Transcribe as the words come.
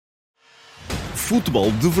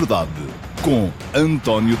Futebol de Verdade com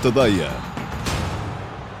António Tadeia.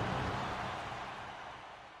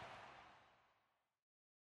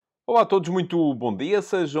 Olá a todos, muito bom dia,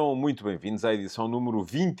 sejam muito bem-vindos à edição número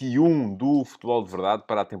 21 do Futebol de Verdade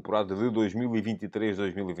para a temporada de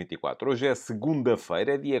 2023-2024. Hoje é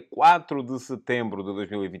segunda-feira, é dia 4 de setembro de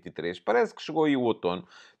 2023, parece que chegou aí o outono,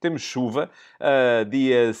 temos chuva,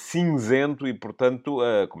 dia cinzento e, portanto,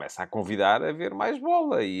 começa a convidar a ver mais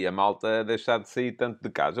bola e a malta a deixar de sair tanto de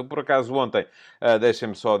casa. Eu, por acaso, ontem,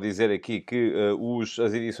 deixem-me só dizer aqui que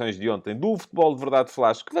as edições de ontem do Futebol de Verdade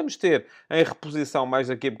Flash, que vamos ter em reposição mais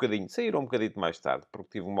daqui a bocadinho, saíram um bocadinho mais tarde,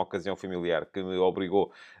 porque tive uma ocasião familiar que me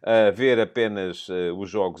obrigou a ver apenas os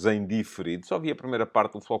jogos em diferido. Só vi a primeira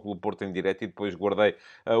parte do Futebol do Porto em direto e depois guardei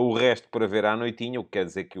o resto para ver à noitinha, o que quer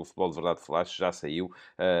dizer que o Futebol de Verdade Flash já saiu,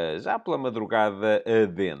 já pela madrugada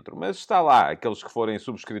adentro. Mas está lá, aqueles que forem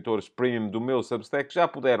subscritores premium do meu Substack já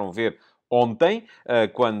puderam ver ontem,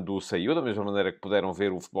 quando saiu, da mesma maneira que puderam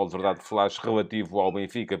ver o Futebol de Verdade Flash relativo ao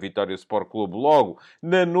Benfica Vitória Sport Clube logo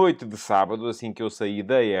na noite de sábado, assim que eu saí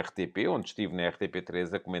da RTP, onde estive na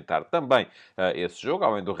RTP3 a comentar também esse jogo,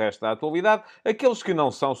 além do resto da atualidade. Aqueles que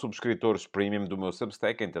não são subscritores premium do meu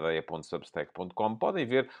Substack, em tadeia.substack.com, podem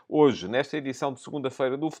ver hoje, nesta edição de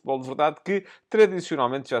segunda-feira do Futebol de Verdade, que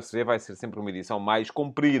tradicionalmente, já se vê, vai ser sempre uma edição mais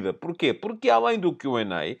comprida. Porquê? Porque além do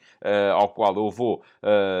Q&A, ao qual eu vou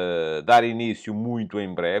dar início muito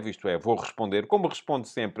em breve, isto é, vou responder, como respondo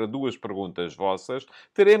sempre, a duas perguntas vossas,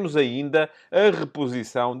 teremos ainda a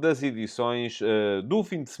reposição das edições do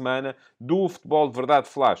fim de semana do Futebol de Verdade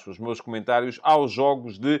Flash, os meus comentários aos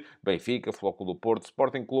jogos de Benfica, Futebol Clube do Porto,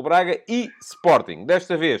 Sporting Clube Braga e Sporting.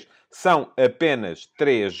 Desta vez são apenas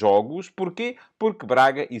 3 jogos. Porquê? Porque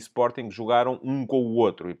Braga e Sporting jogaram um com o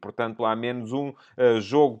outro e, portanto, há menos um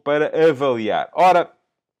jogo para avaliar. Ora,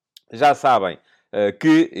 já sabem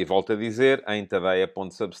que, e volto a dizer, em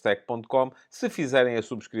tadeia.substack.com, se fizerem a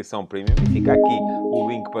subscrição premium, e fica aqui o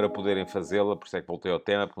link para poderem fazê-la, por isso é que voltei ao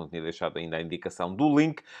tema, porque não tinha deixado ainda a indicação do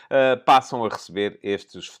link, passam a receber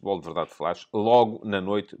estes Futebol de Verdade Flash logo na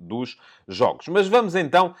noite dos jogos. Mas vamos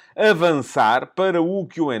então avançar para o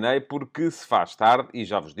Q&A, porque se faz tarde, e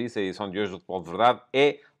já vos disse, a edição de hoje do Futebol de Verdade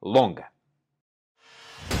é longa.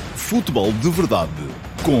 Futebol de Verdade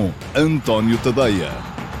com António Tadeia.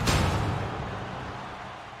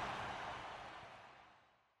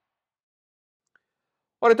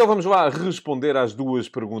 Ora, então vamos lá responder às duas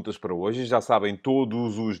perguntas para hoje. Já sabem,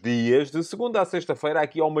 todos os dias, de segunda a sexta-feira,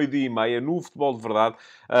 aqui ao 12h30, no Futebol de Verdade,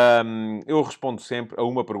 eu respondo sempre a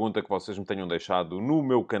uma pergunta que vocês me tenham deixado no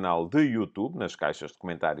meu canal de YouTube, nas caixas de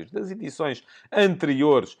comentários das edições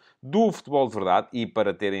anteriores do Futebol de Verdade, e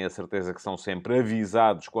para terem a certeza que são sempre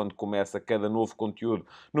avisados quando começa cada novo conteúdo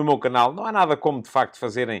no meu canal, não há nada como, de facto,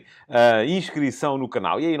 fazerem a inscrição no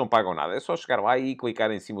canal, e aí não pagam nada. É só chegar lá e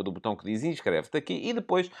clicar em cima do botão que diz inscreve-te aqui, e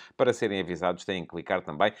depois, para serem avisados, têm que clicar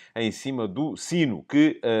também em cima do sino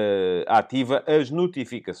que ativa as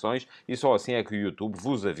notificações, e só assim é que o YouTube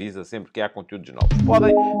vos avisa sempre que há conteúdos novos.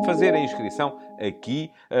 Podem fazer a inscrição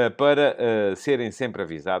aqui para serem sempre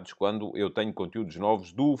avisados quando eu tenho conteúdos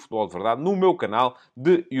novos do Futebol de Verdade no meu canal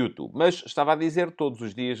de YouTube. Mas estava a dizer, todos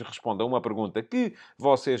os dias respondo a uma pergunta que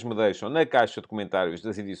vocês me deixam na caixa de comentários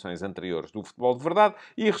das edições anteriores do Futebol de Verdade,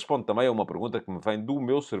 e respondo também a uma pergunta que me vem do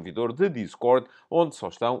meu servidor de Discord, onde só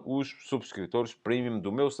estão os subscritores premium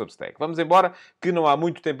do meu Substack. Vamos embora, que não há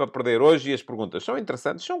muito tempo a perder hoje e as perguntas são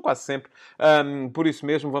interessantes, são quase sempre. Por isso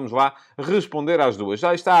mesmo, vamos lá responder às duas.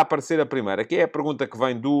 Já está a aparecer a primeira, que é a pergunta que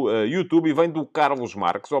vem do YouTube e vem do Carlos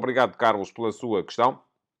Marques. Obrigado, Carlos, pela sua questão.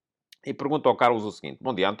 E pergunta ao Carlos o seguinte: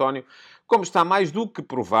 bom dia, António. Como está mais do que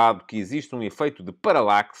provado que existe um efeito de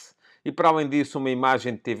paralaxe e, para além disso, uma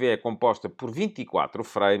imagem de TV é composta por 24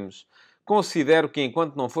 frames, considero que,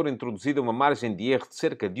 enquanto não for introduzida uma margem de erro de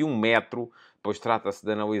cerca de 1 metro, pois trata-se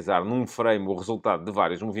de analisar num frame o resultado de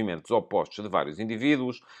vários movimentos opostos de vários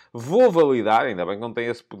indivíduos, vou validar, ainda bem que não tem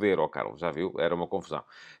esse poder, ó Carlos, já viu? Era uma confusão.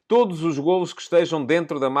 Todos os golos que estejam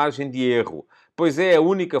dentro da margem de erro, pois é a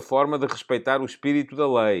única forma de respeitar o espírito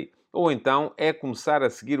da lei. Ou então é começar a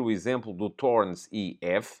seguir o exemplo do Torrens e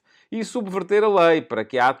F e subverter a lei para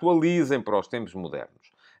que a atualizem para os tempos modernos.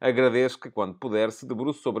 Agradeço que, quando puder, se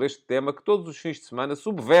debruce sobre este tema que todos os fins de semana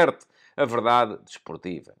subverte a verdade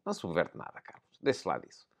desportiva. Não subverte nada, Carlos. Deixe lá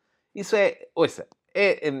disso. Isso é... Ouça,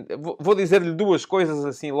 vou dizer-lhe duas coisas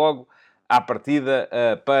assim logo à partida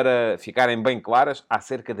para ficarem bem claras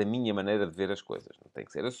acerca da minha maneira de ver as coisas. Não tem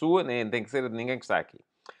que ser a sua, nem tem que ser a de ninguém que está aqui.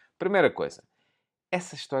 Primeira coisa.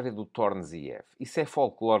 Essa história do Torrens e F, isso é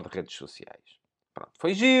folclore de redes sociais. Pronto,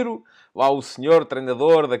 foi giro. Lá o senhor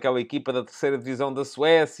treinador daquela equipa da terceira divisão da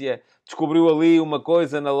Suécia descobriu ali uma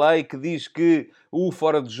coisa na lei que diz que o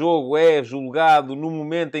fora de jogo é julgado no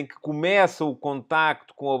momento em que começa o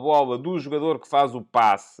contacto com a bola do jogador que faz o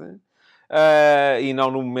passe, e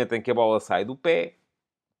não no momento em que a bola sai do pé.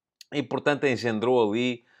 E, portanto, engendrou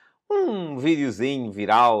ali um videozinho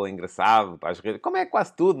viral, engraçado, para as redes. Como é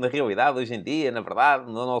quase tudo, na realidade, hoje em dia, na verdade,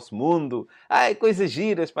 no nosso mundo. Ai, coisas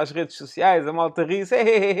giras para as redes sociais, a malta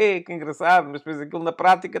ri-se. Que engraçado, mas depois aquilo na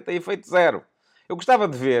prática tem efeito zero. Eu gostava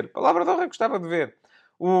de ver, palavra de honra, gostava de ver.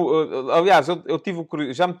 Aliás, eu tive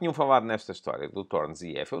já me tinham falado nesta história do Torrens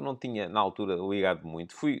e F. Eu não tinha, na altura, ligado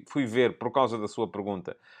muito. Fui ver, por causa da sua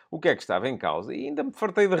pergunta, o que é que estava em causa. E ainda me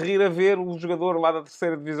fartei de rir a ver o jogador lá da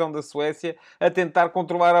terceira divisão da Suécia a tentar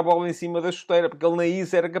controlar a bola em cima da chuteira, porque ele nem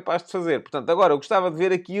isso era capaz de fazer. Portanto, agora, eu gostava de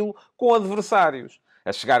ver aquilo com adversários.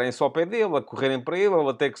 A chegarem-se ao pé dele, a correrem para ele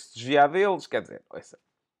a ter que se desviar deles. Quer dizer, ouça,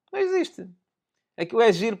 não existe. Aquilo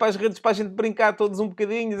é giro para as redes, para a gente brincar todos um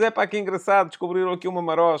bocadinho. Dizer, é pá, que engraçado, descobriram aqui uma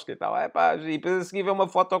marosca e tal. É pá, e depois a seguir vê uma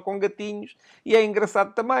foto com gatinhos e é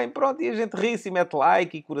engraçado também. Pronto, e a gente ri-se e mete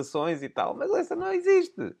like e corações e tal. Mas essa não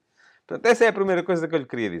existe. Portanto, essa é a primeira coisa que eu lhe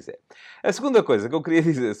queria dizer. A segunda coisa que eu queria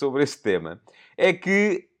dizer sobre este tema é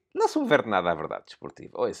que não subverte nada à verdade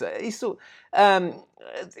desportiva. Ouça, isso...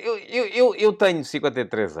 eu tenho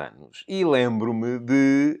 53 anos e lembro-me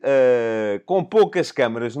de, com poucas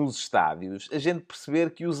câmaras nos estádios, a gente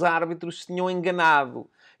perceber que os árbitros se tinham enganado.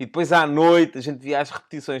 E depois, à noite, a gente via as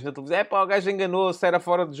repetições na televisão. É pá, o gajo enganou-se, era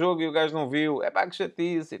fora de jogo e o gajo não viu. É pá, que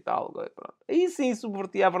chatice e tal. Pronto. Aí sim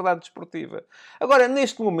subvertia a verdade desportiva. Agora,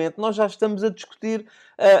 neste momento, nós já estamos a discutir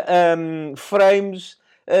frames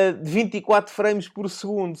de 24 frames por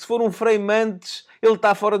segundo. Se for um frame antes, ele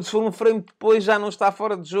está fora de... Se for um frame depois, já não está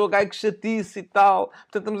fora de jogo. Ai, que chatice e tal.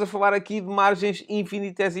 Portanto, estamos a falar aqui de margens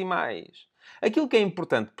infinitesimais. Aquilo que é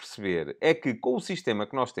importante perceber é que, com o sistema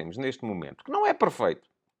que nós temos neste momento, que não é perfeito,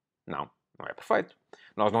 não é perfeito.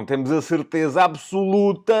 Nós não temos a certeza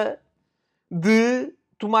absoluta de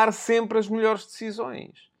tomar sempre as melhores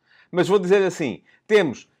decisões. Mas vou dizer assim,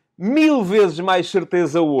 temos 1000 vezes mais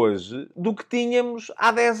certeza hoje do que tínhamos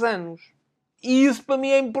há 10 anos. E isso para mim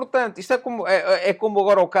é importante. Isto é como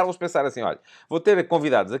agora o Carlos pensar assim, olha, vou ter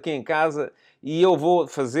convidados aqui em casa e eu vou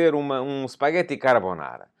fazer um spaghetti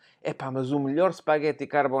carbonara. Epá, mas o melhor spaghetti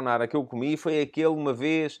carbonara que eu comi foi aquele uma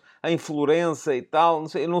vez em Florença e tal. Não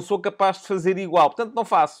sei, eu não sou capaz de fazer igual. Portanto, não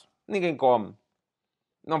faço. Ninguém come.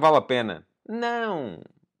 Não vale a pena. Não.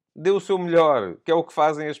 Dê o seu melhor, que é o que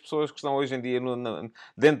fazem as pessoas que estão hoje em dia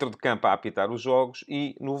dentro de campo a apitar os jogos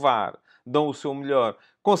e no VAR. Dão o seu melhor.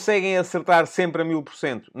 Conseguem acertar sempre a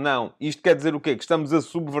 1000%? Não. Isto quer dizer o quê? Que estamos a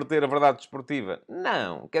subverter a verdade desportiva?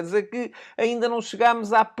 Não. Quer dizer que ainda não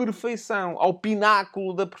chegámos à perfeição, ao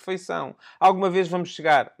pináculo da perfeição. Alguma vez vamos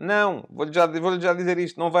chegar? Não. Vou-lhe já dizer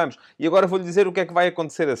isto, não vamos. E agora vou-lhe dizer o que é que vai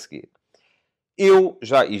acontecer a seguir. E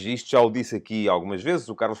isto já o disse aqui algumas vezes,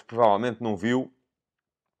 o Carlos provavelmente não viu,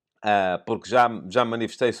 porque já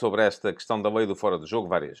manifestei sobre esta questão da lei do fora do jogo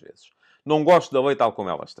várias vezes. Não gosto da lei tal como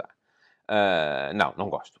ela está. Não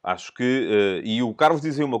gosto. Acho que... e o Carlos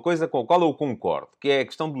dizia uma coisa com a qual eu concordo, que é a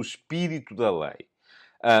questão do espírito da lei.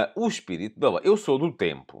 O espírito da lei... Eu sou do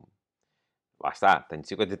tempo, lá está, tenho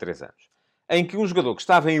 53 anos, em que um jogador que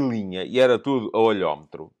estava em linha, e era tudo a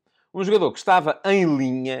olhómetro, um jogador que estava em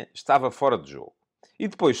linha estava fora de jogo. E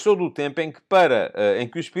depois sou do tempo em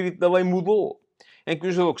que o espírito da lei mudou. Em que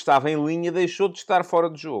o jogador que estava em linha deixou de estar fora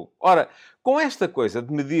de jogo. Ora, com esta coisa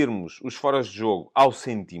de medirmos os foras de jogo ao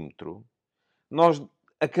centímetro, nós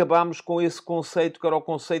acabámos com esse conceito que era o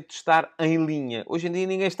conceito de estar em linha. Hoje em dia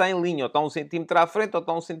ninguém está em linha. Ou está 1 centímetro à frente, ou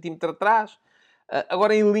está 1 centímetro atrás.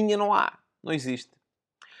 Agora em linha não há. Não existe.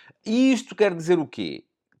 E isto quer dizer o quê?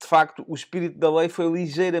 De facto, o espírito da lei foi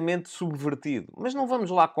ligeiramente subvertido. Mas não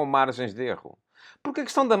vamos lá com margens de erro. Porque a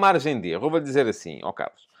questão da margem de erro, eu vou-lhe dizer assim, ó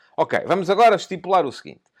Carlos. Ok, vamos agora estipular o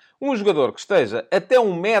seguinte. Um jogador que esteja até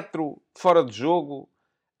 1 metro fora de jogo,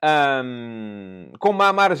 com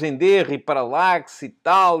uma margem de erro e paralaxe e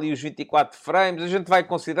tal, e os 24 frames, a gente vai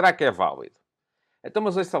considerar que é válido. Então,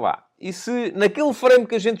 mas ouça lá. E se naquele frame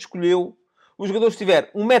que a gente escolheu, o jogador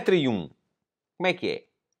estiver 1,01 m, como é que é?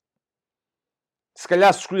 Se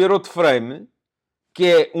calhar se escolher outro frame, que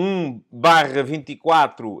é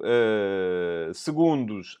 1/24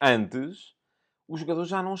 segundos antes, o jogador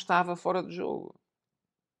já não estava fora de jogo.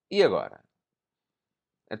 E agora?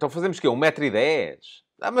 Então fazemos o quê? 1,10 m?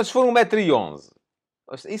 Mas se for 1,11 m?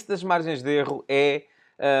 Isso das margens de erro é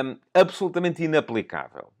absolutamente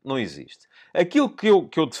inaplicável. Não existe. Aquilo que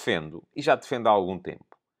eu defendo, e já defendo há algum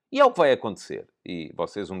tempo, e é o que vai acontecer, e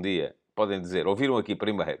vocês um dia podem dizer, ouviram aqui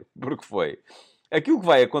primeiro, porque foi... aquilo que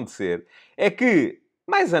vai acontecer é que,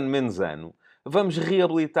 mais ano menos ano, vamos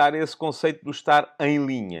reabilitar esse conceito do estar em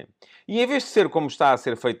linha. E em vez de ser como está a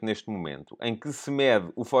ser feito neste momento, em que se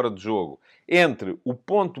mede o fora de jogo entre o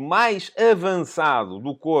ponto mais avançado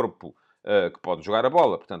do corpo, que pode jogar a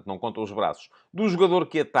bola, portanto não conta os braços, do jogador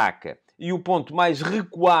que ataca, e o ponto mais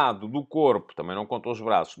recuado do corpo, também não conta os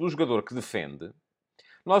braços, do jogador que defende,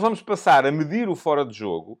 nós vamos passar a medir o fora de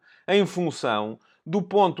jogo em função do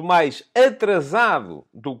ponto mais atrasado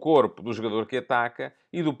do corpo do jogador que ataca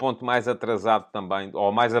e do ponto mais atrasado também,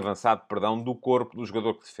 ou mais avançado, perdão, do corpo do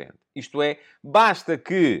jogador que defende. Isto é, basta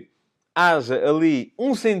que haja ali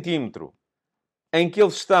 1 centímetro em que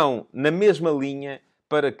eles estão na mesma linha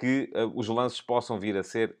para que os lances possam vir a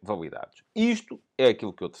ser validados. Isto é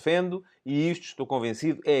aquilo que eu defendo e isto, estou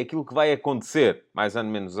convencido, é aquilo que vai acontecer, mais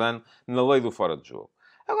ano menos ano, na lei do fora de jogo.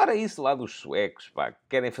 Agora, isso lá dos suecos, pá, que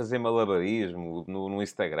querem fazer malabarismo no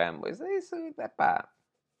Instagram, pois é isso, é pá.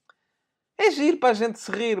 É giro para a gente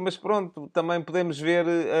se rir, mas pronto, também podemos ver...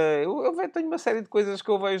 eu tenho uma série de coisas que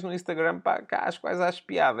eu vejo no Instagram, pá, que às quais acho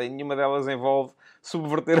piada, e nenhuma delas envolve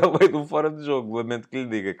subverter a lei do fora de jogo. Lamento que lhe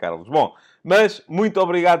diga, Carlos. Bom, mas muito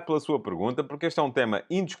obrigado pela sua pergunta, porque este é um tema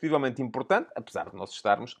indiscutivelmente importante, apesar de nós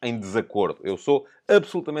estarmos em desacordo. Eu sou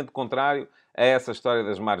absolutamente contrário a essa história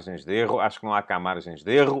das margens de erro. Acho que não há cá margens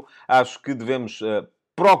de erro. Acho que devemos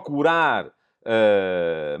procurar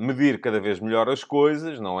medir cada vez melhor as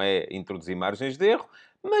coisas, não é introduzir margens de erro,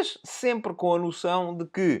 mas sempre com a noção de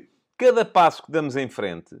que cada passo que damos em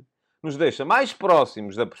frente nos deixa mais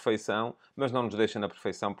próximos da perfeição, mas não nos deixa na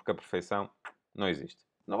perfeição, porque a perfeição não existe.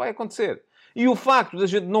 Não vai acontecer. E o facto de a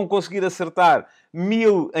gente não conseguir acertar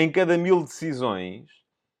 1000 em cada 1000 decisões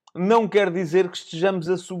não quer dizer que estejamos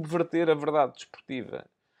a subverter a verdade desportiva.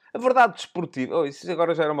 A verdade desportiva... isso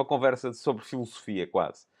agora já era uma conversa sobre filosofia,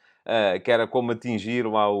 quase. Que era como atingir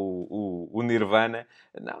lá o Nirvana.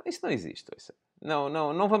 Não, isso não existe.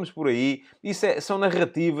 Não vamos por aí. São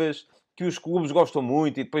narrativas que os clubes gostam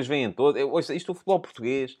muito e depois vêm todos. Isto, o futebol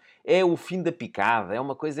português, é o fim da picada. É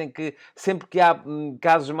uma coisa em que, sempre que há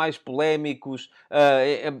casos mais polémicos,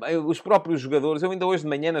 os próprios jogadores... Eu ainda hoje de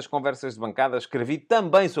manhã, nas conversas de bancada, escrevi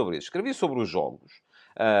também sobre isso. Escrevi sobre os jogos.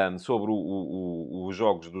 Sobre os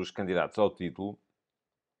jogos dos candidatos ao título.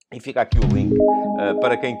 E fica aqui o link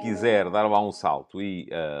para quem quiser dar lá um salto e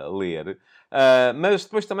ler. Mas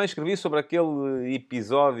depois também escrevi sobre aquele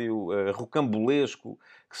episódio rocambolesco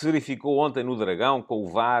que se verificou ontem no Dragão, com o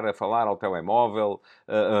VAR a falar ao telemóvel,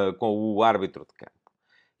 com o árbitro de campo.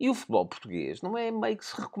 E o futebol português não é meio que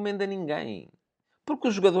se recomenda a ninguém. Porque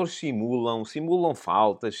os jogadores simulam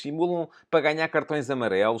faltas, simulam para ganhar cartões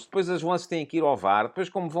amarelos, depois as lances têm que ir ao VAR, depois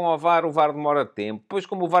como vão ao VAR, o VAR demora tempo, depois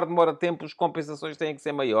como o VAR demora tempo, as compensações têm que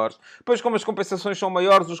ser maiores, depois como as compensações são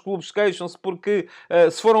maiores, os clubes queixam-se porque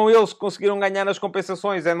se foram eles que conseguiram ganhar nas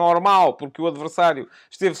compensações, é normal, porque o adversário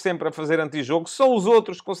esteve sempre a fazer antijogo, são os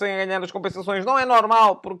outros que conseguem ganhar nas compensações, não é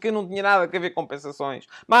normal, porque não tinha nada a ver com compensações.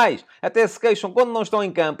 Mas, até se queixam quando não estão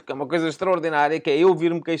em campo, que é uma coisa extraordinária, que é eu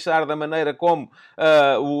vir-me queixar da maneira como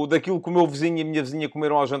daquilo que o meu vizinho e a minha vizinha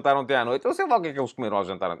comeram ao jantar ontem à noite. Eu sei lá o que é que eles comeram ao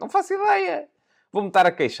jantar ontem. Não faço ideia. Vou-me estar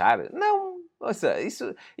a queixar? Não. Ouça,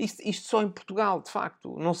 isto só em Portugal, de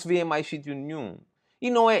facto. Não se vê em mais sítio nenhum.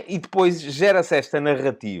 E, não é, e depois gera-se esta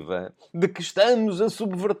narrativa de que estamos a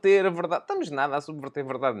subverter a verdade. Estamos nada a subverter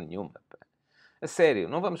verdade nenhuma. A sério,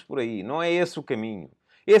 não vamos por aí. Não é esse o caminho.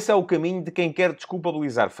 Esse é o caminho de quem quer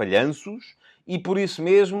desculpabilizar falhanços e, por isso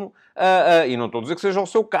mesmo, e não estou a dizer que seja o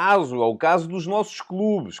seu caso, é o caso dos nossos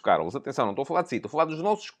clubes, Carlos. Atenção, não estou a falar de si, estou a falar dos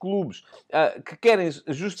nossos clubes que querem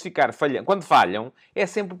justificar quando falham, é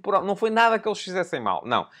sempre por... Não foi nada que eles fizessem mal,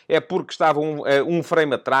 não. É porque estavam um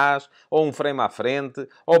frame atrás, ou um frame à frente,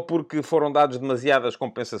 ou porque foram dados demasiadas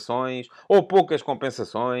compensações, ou poucas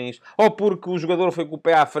compensações, ou porque o jogador foi com o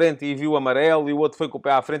pé à frente e viu amarelo, e o outro foi com o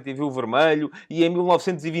pé à frente e viu vermelho, e em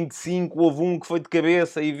 1925 houve um que foi de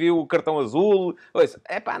cabeça e viu o cartão azul.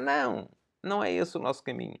 Epá, não é esse o nosso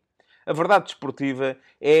caminho. A verdade desportiva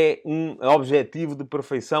é um objetivo de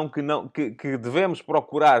perfeição que devemos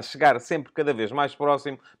procurar chegar sempre cada vez mais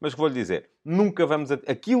próximo, mas que vou-lhe dizer, nunca vamos...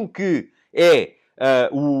 Aquilo que é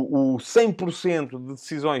o 100% de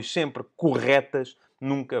decisões sempre corretas,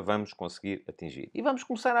 nunca vamos conseguir atingir. E vamos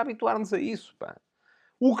começar a habituar-nos a isso, pá.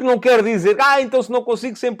 O que não quer dizer, então se não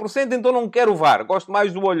consigo 100%, então não quero o VAR. Gosto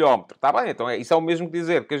mais do olhómetro. Está bem, então isso é o mesmo que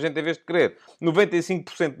dizer que a gente, em vez de querer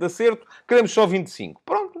 95% de acerto, queremos só 25%.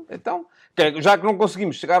 Pronto, então, já que não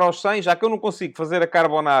conseguimos chegar aos 100%, já que eu não consigo fazer a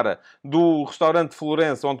carbonara do restaurante de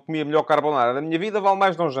Florença, onde comia a melhor carbonara da minha vida, vale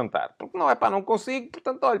mais não jantar. Porque não consigo,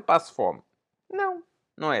 portanto, olha, passo fome.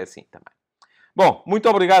 Não é assim também. Bom, muito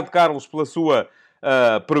obrigado, Carlos, pela sua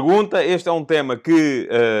pergunta. Este é um tema que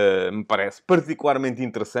me parece particularmente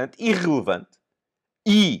interessante e relevante.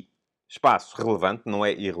 Espaço relevante, não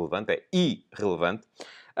é irrelevante, é irrelevante.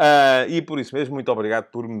 E por isso mesmo, muito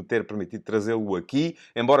obrigado por me ter permitido trazê-lo aqui,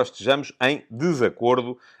 embora estejamos em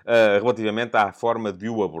desacordo relativamente à forma de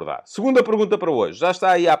o abordar. Segunda pergunta para hoje, já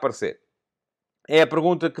está aí a aparecer. É a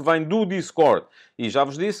pergunta que vem do Discord. E já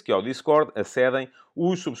vos disse que ao Discord acedem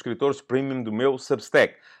os subscritores premium do meu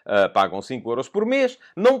Substack. Pagam 5€ por mês.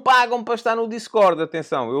 Não pagam para estar no Discord.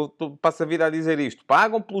 Atenção, eu passo a vida a dizer isto.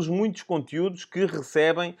 Pagam pelos muitos conteúdos que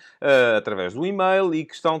recebem através do e-mail e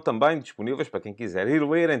que estão também disponíveis para quem quiser ir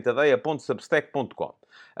ler em tadeia.substack.com.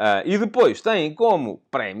 E depois têm como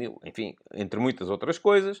prémio, enfim, entre muitas outras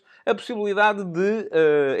coisas, a possibilidade de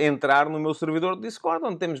entrar no meu servidor de Discord,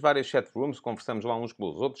 onde temos várias chatrooms, conversamos lá uns com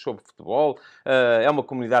os outros sobre futebol. É uma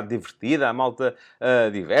comunidade divertida, a malta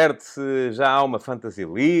diverte-se, já há uma Fantasy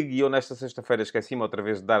League, e eu nesta sexta-feira esqueci-me outra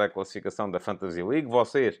vez de dar a classificação da Fantasy League.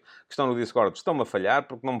 Vocês que estão no Discord estão-me a falhar,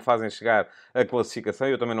 porque não me fazem chegar a classificação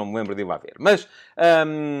e eu também não me lembro de ir lá ver. Mas,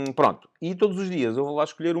 pronto. E todos os dias eu vou lá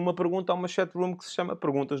escolher uma pergunta a uma chatroom que se chama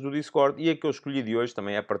Perguntas do Discord, e a que eu escolhi de hoje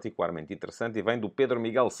também é particularmente interessante e vem do Pedro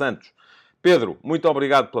Miguel Santos. Pedro, muito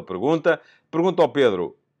obrigado pela pergunta. Pergunta ao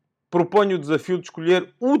Pedro: proponho o desafio de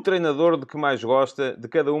escolher o treinador de que mais gosta de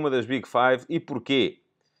cada uma das Big Five e porquê.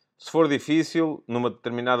 Se for difícil, numa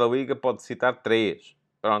determinada liga, pode citar 3.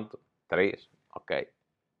 Pronto, 3. Ok.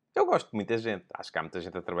 Eu gosto de muita gente. Acho que há muita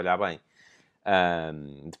gente a trabalhar bem.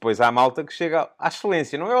 Depois há a malta que chega à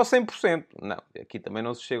excelência. Não é ao 100%. Não, aqui também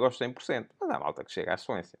não se chega aos 100%. Mas há a malta que chega à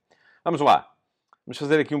excelência. Vamos lá. Vamos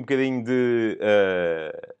fazer aqui um bocadinho de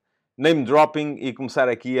name dropping e começar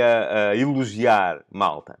aqui a elogiar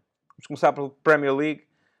malta. Vamos começar pela Premier League.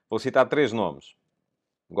 Vou citar 3 nomes.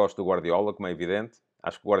 Gosto do Guardiola, como é evidente.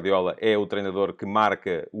 Acho que o Guardiola é o treinador que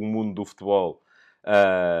marca o mundo do futebol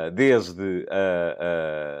desde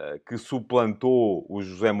que suplantou o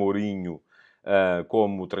José Mourinho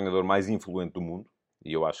como o treinador mais influente do mundo.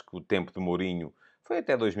 E eu acho que o tempo de Mourinho foi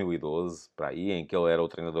até 2012, para aí, em que ele era o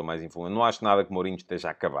treinador mais influente. Não acho nada que Mourinho esteja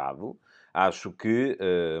acabado. Acho que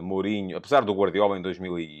Mourinho, apesar do Guardiola em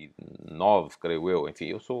 2009, creio eu, enfim,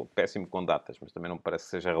 eu sou péssimo com datas, mas também não me parece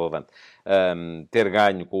que seja relevante, ter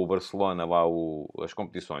ganho com o Barcelona lá as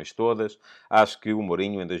competições todas. Acho que o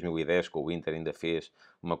Mourinho em 2010 com o Inter ainda fez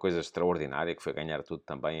uma coisa extraordinária, que foi ganhar tudo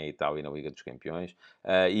também a Itália na Liga dos Campeões.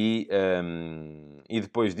 E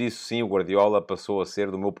depois disso, sim, o Guardiola passou a ser,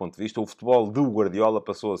 do meu ponto de vista, o futebol do Guardiola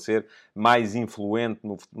passou a ser mais influente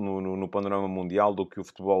no panorama mundial do que o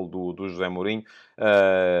futebol do José Mourinho.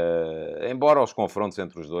 Embora os confrontos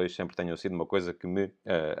entre os dois sempre tenham sido uma coisa que me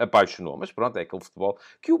apaixonou. Mas pronto, é aquele futebol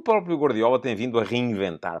que o próprio Guardiola tem vindo a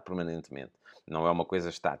reinventar permanentemente. Não é uma coisa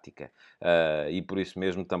estática. E por isso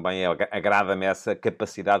mesmo também agrada-me essa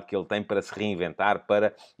capacidade que ele tem para se reinventar,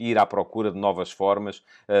 para ir à procura de novas formas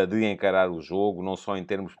de encarar o jogo, não só em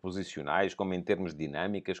termos posicionais, como em termos de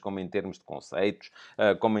dinâmicas, como em termos de conceitos,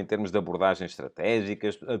 como em termos de abordagens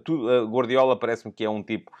estratégicas. Guardiola parece-me que é um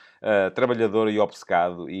tipo trabalhador e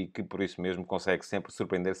obcecado e que por isso mesmo consegue sempre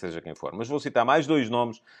surpreender, seja quem for. Mas vou citar mais 2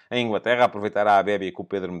 nomes em Inglaterra, aproveitar a bébia que o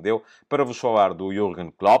Pedro me deu, para vos falar do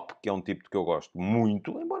Jürgen Klopp, que é um tipo que eu gosto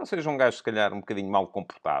muito, embora seja um gajo, se calhar, um bocadinho mal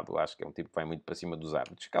comportado. Acho que é um tipo que vai muito para cima dos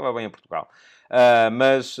árbitros. Ficava bem em Portugal.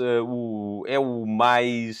 Mas é o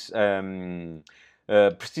mais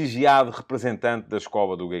prestigiado representante da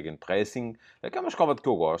escola do Gegenpressing, que é uma escola de que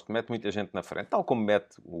eu gosto, mete muita gente na frente, tal como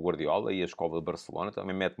mete o Guardiola e a escola de Barcelona,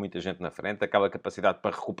 também mete muita gente na frente. Aquela capacidade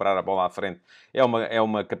para recuperar a bola à frente é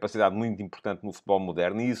uma capacidade muito importante no futebol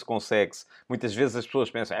moderno, e isso consegue-se. Muitas vezes as pessoas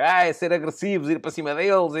pensam, é ser agressivos, ir para cima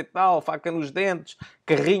deles e tal, faca nos dentes,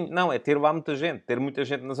 carrinho. Não, é ter lá muita gente. Ter muita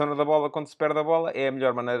gente na zona da bola quando se perde a bola é a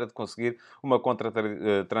melhor maneira de conseguir uma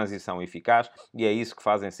contra-transição eficaz, e é isso que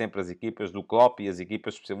fazem sempre as equipas do Klopp e as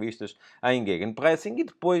equipas especialistas em Gegenpressing. E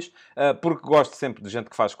depois, porque gosto sempre de gente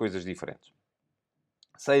que faz coisas diferentes.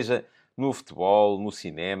 Seja no futebol, no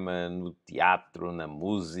cinema, no teatro, na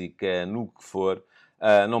música, no que for.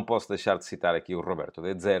 Não posso deixar de citar aqui o Roberto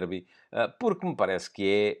De Zerbi, porque me parece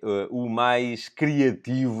que é o mais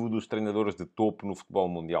criativo dos treinadores de topo no futebol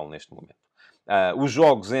mundial neste momento. Os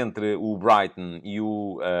jogos entre o Brighton e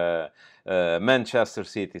o Manchester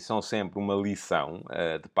City são sempre uma lição,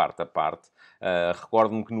 de parte a parte.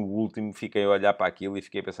 Recordo-me que no último fiquei a olhar para aquilo e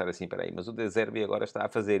fiquei a pensar assim, espera aí, mas o De Zerbi agora está a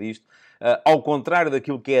fazer isto ao contrário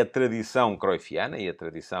daquilo que é a tradição cruyffiana e a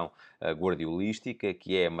tradição guardiolística,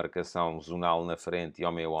 que é a marcação zonal na frente e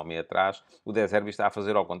homem atrás. O De Zerbi está a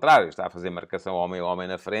fazer ao contrário, está a fazer marcação homem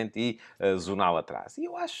na frente e zonal atrás. E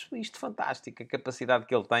eu acho isto fantástico, a capacidade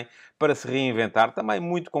que ele tem para se reinventar, também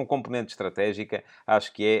muito com componente estratégica,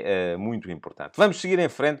 acho que é muito importante. Vamos seguir em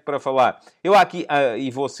frente para falar. Eu há aqui, e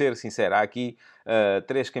vou ser sincero, há aqui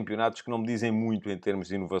 3 campeonatos que não me dizem muito em termos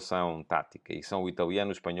de inovação tática, e são o italiano,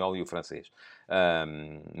 o espanhol e o francês.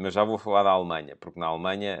 Mas já vou falar da Alemanha, porque na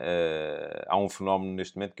Alemanha há um fenómeno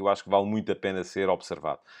neste momento que eu acho que vale muito a pena ser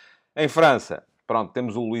observado. Em França, pronto,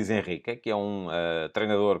 temos o Luís Henrique, que é um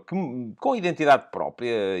treinador que, com identidade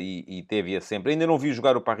própria e teve-a sempre. Ainda não vi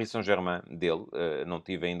jogar o Paris Saint-Germain dele, não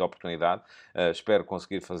tive ainda a oportunidade. Espero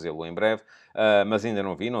conseguir fazê-lo em breve, mas ainda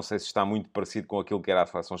não vi. Não sei se está muito parecido com aquilo que era a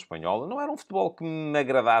seleção espanhola. Não era um futebol que me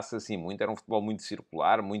agradasse assim muito. Era um futebol muito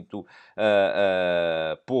circular, muito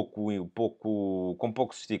com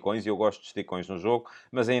poucos esticões, e eu gosto de esticões no jogo,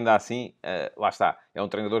 mas ainda assim, lá está. É um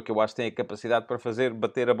treinador que eu acho que tem a capacidade para fazer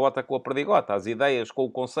bater a bota com a perdigota, as ideias, com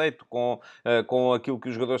o conceito, com aquilo que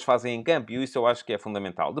os jogadores fazem em campo, e isso eu acho que é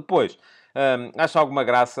fundamental. Depois, acho alguma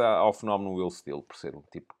graça ao fenómeno Will Steele, por ser um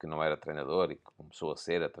tipo que não era treinador e que começou a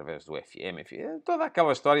ser através do FM, enfim, toda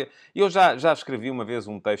aquela história. E eu já escrevi uma vez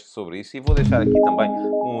um texto sobre isso, e vou deixar aqui também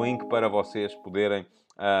um link para vocês poderem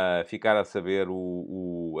ficar a saber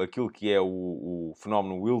aquilo que é o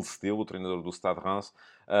fenómeno Will Steele, o treinador do Stade Reims,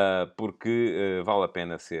 porque vale a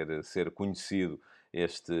pena ser conhecido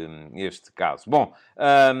este caso. Bom,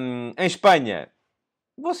 em Espanha,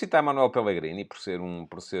 vou citar Manuel Pellegrini por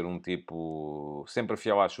ser um tipo sempre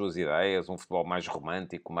fiel às suas ideias, um futebol mais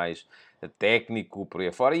romântico, mais técnico, por aí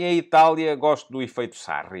afora. E em Itália, gosto do efeito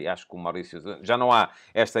Sarri. Acho que o Maurício... Já não há,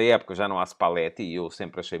 esta época, já não há Spalletti, e eu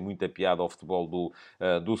sempre achei muita piada ao futebol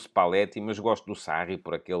do Spalletti, mas gosto do Sarri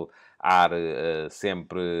por aquele ar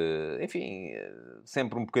sempre, enfim,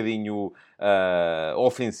 sempre um bocadinho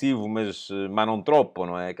ofensivo, mas não troppo,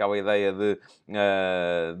 não é? Aquela ideia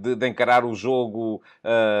de encarar o jogo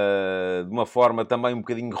de uma forma também um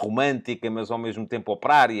bocadinho romântica, mas ao mesmo tempo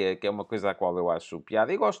operária, que é uma coisa à qual eu acho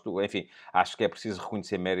piada. E gosto, enfim, acho que é preciso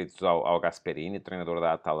reconhecer méritos ao Gasperini, treinador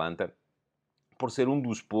da Atalanta, por ser um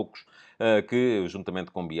dos poucos que,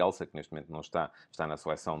 juntamente com Bielsa, que neste momento não está na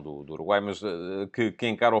seleção do Uruguai, mas que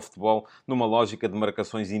encara o futebol numa lógica de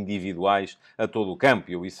marcações individuais a todo o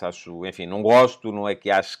campo. Eu isso acho, enfim, não gosto, não é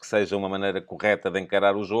que acho que seja uma maneira correta de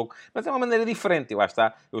encarar o jogo, mas é uma maneira diferente. E lá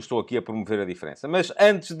está, eu estou aqui a promover a diferença. Mas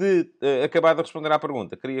antes de acabar de responder à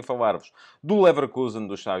pergunta, queria falar-vos do Leverkusen,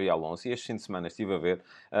 do Xabi Alonso. E este fim de semana estive a ver,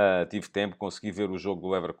 tive tempo, consegui ver o jogo do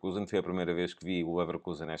Leverkusen. Foi a primeira vez que vi o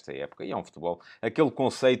Leverkusen nesta época. E é um futebol, aquele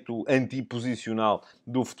conceito antiposicional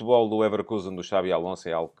do futebol do Leverkusen do Xabi Alonso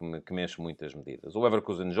é algo que me enche muitas medidas. O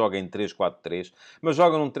Leverkusen joga em 3-4-3, mas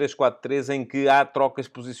joga num 3-4-3 em que há trocas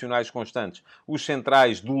posicionais constantes. Os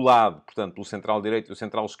centrais do lado, portanto, o central direito e o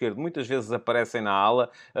central esquerdo, muitas vezes aparecem na ala,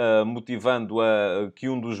 motivando a que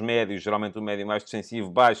um dos médios, geralmente o médio mais defensivo,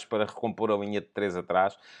 baixe para recompor a linha de 3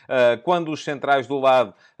 atrás. Quando os centrais do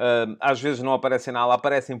lado, às vezes não aparecem na ala,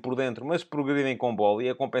 aparecem por dentro, mas progridem com bola, e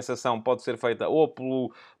a compensação pode ser feita ou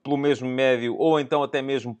pelo mesmo médio, ou então até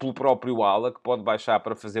mesmo pelo próprio ala, que pode baixar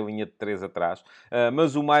para fazer linha de 3 atrás.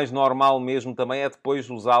 Mas o mais normal mesmo também é depois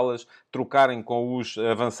os alas trocarem com os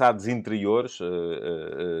avançados interiores,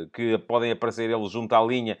 que podem aparecer eles junto à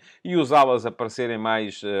linha, e os alas aparecerem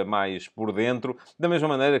mais por dentro, da mesma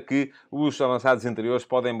maneira que os avançados interiores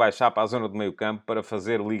podem baixar para a zona do meio campo para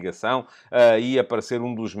fazer ligação e aparecer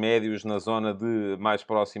um dos médios na zona mais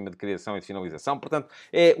próxima de criação e de finalização. Portanto,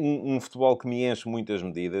 é um futebol que me enche muitas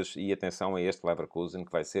medidas, e atenção a este Leverkusen,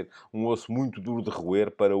 que vai ser um osso muito duro de roer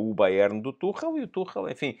para o Bayern do Tuchel, e o Tuchel,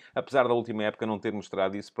 enfim, apesar da última época não ter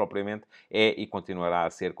mostrado isso propriamente, é e continuará a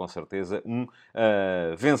ser, com certeza, um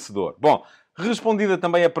vencedor. Bom, respondida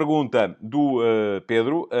também a pergunta do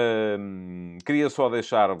Pedro, queria só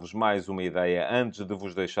deixar-vos mais uma ideia antes de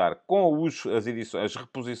vos deixar com as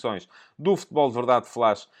reposições do Futebol de Verdade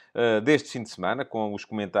Flash deste fim de semana, com os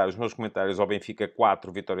meus comentários ao Benfica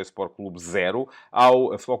 4, Vitória Sport Clube 0, ao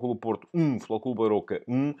Futebol Clube Porto 1, Futebol Clube Arouca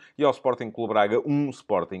 1 e ao Sporting Clube Braga 1,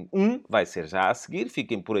 Sporting 1. Vai ser já a seguir,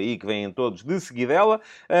 fiquem por aí que vêm todos de seguidela,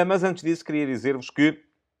 mas antes disso queria dizer-vos que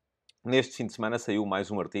neste fim de semana saiu mais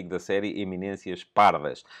um artigo da série Eminências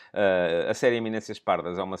Pardas. A série Eminências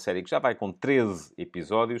Pardas é uma série que já vai com 13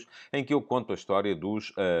 episódios, em que eu conto a história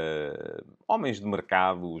dos homens de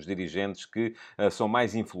mercado, os dirigentes que são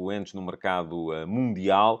mais influentes no mercado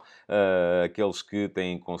mundial, aqueles que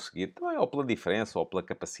têm conseguido, também, ou pela diferença, ou pela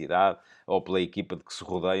capacidade, ou pela equipa de que se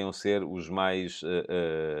rodeiam, ser os mais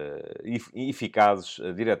eficazes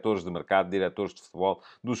diretores de mercado, diretores de futebol,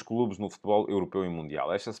 dos clubes no futebol europeu e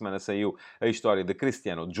mundial. Esta semana saiu saiu a história de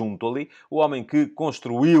Cristiano Giuntoli, o homem que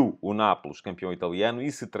construiu o Nápoles, campeão italiano, e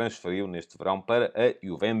se transferiu neste verão para a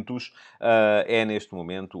Juventus. É, neste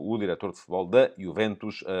momento, o diretor de futebol da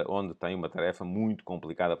Juventus, onde tem uma tarefa muito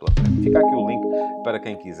complicada pela frente. Fica aqui o link para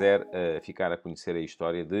quem quiser ficar a conhecer a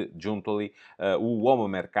história de Giuntoli, o uomo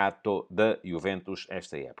mercato da Juventus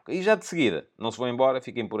esta época. E já de seguida, não se vão embora,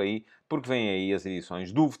 fiquem por aí, porque vêm aí as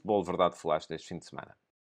edições do Futebol de Verdade Flash deste fim de semana.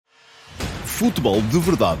 Futebol de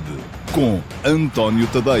Verdade, com António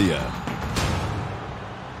Tadeia.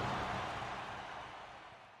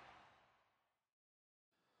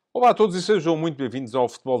 Olá a todos e sejam muito bem-vindos ao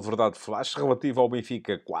Futebol de Verdade Flash, relativo ao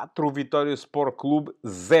Benfica 4, Vitória Sport Clube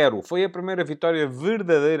 0. Foi a primeira vitória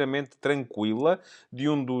verdadeiramente tranquila de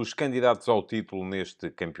um dos candidatos ao título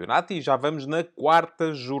neste campeonato e já vamos na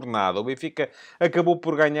quarta jornada. O Benfica acabou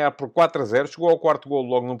por ganhar por 4-0, chegou ao quarto golo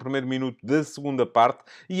logo no primeiro minuto da segunda parte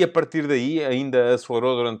e a partir daí ainda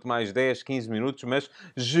acelerou durante mais 10, 15 minutos, mas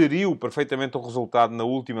geriu perfeitamente o resultado na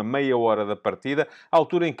última meia hora da partida,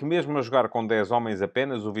 altura em que mesmo a jogar com 10 homens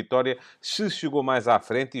apenas, o Vitória se chegou mais à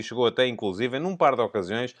frente e chegou até, inclusive, num par de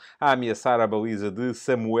ocasiões, a ameaçar a baliza de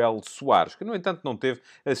Samuel Soares, que, no entanto, não teve,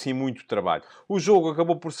 assim, muito trabalho. O jogo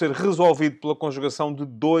acabou por ser resolvido pela conjugação de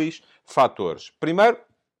dois fatores. Primeiro,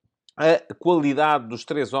 a qualidade dos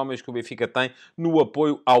três homens que o Benfica tem no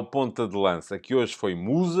apoio ao ponta de lança, que hoje foi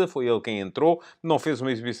Musa, foi ele quem entrou, não fez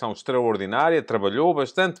uma exibição extraordinária, trabalhou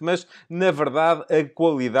bastante, mas, na verdade, a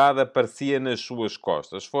qualidade aparecia nas suas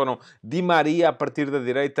costas. Foram Di Maria a partir da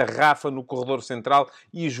direita, Rafa no corredor central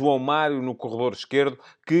e João Mário no corredor esquerdo,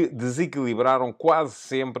 que desequilibraram quase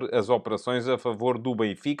sempre as operações a favor do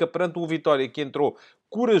Benfica, perante o Vitória que entrou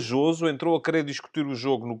corajoso, entrou a querer discutir o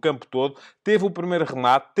jogo no campo todo, teve o primeiro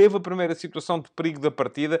remate, teve a primeira situação de perigo da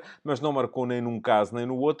partida, mas não marcou nem num caso nem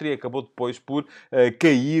no outro e acabou depois por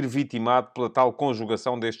cair vitimado pela tal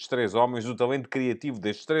conjugação destes três homens, do talento criativo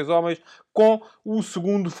destes três homens, com o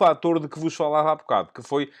segundo fator de que vos falava há bocado, que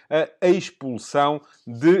foi a expulsão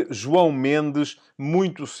de João Mendes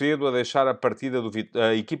muito cedo, a deixar a partida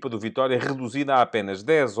a equipa do Vitória reduzida a apenas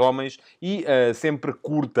 10 homens e sempre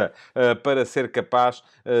curta para ser capaz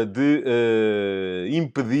de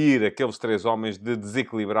impedir aqueles três homens de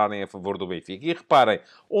desequilibrarem a favor do Benfica. E reparem,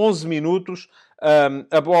 11 minutos,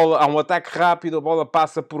 a bola, há um ataque rápido, a bola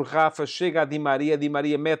passa por Rafa, chega a Di Maria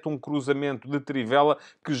mete um cruzamento de trivela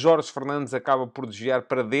que Jorge Fernandes acaba por desviar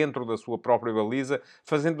para dentro da sua própria baliza,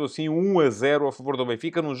 fazendo assim 1-0 a favor do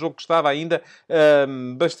Benfica, num jogo que estava ainda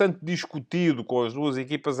bastante discutido, com as duas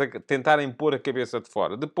equipas a tentarem pôr a cabeça de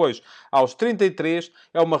fora. Depois, aos 33,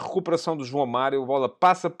 é uma recuperação do João Mário, a bola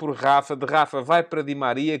passa por Rafa, de Rafa vai para Di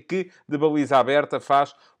Maria, que de baliza aberta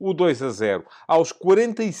faz o 2-0. Aos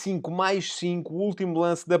 45 mais 5, o último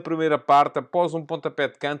lance da primeira parte, após um pontapé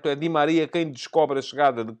de canto, é Di Maria quem descobre a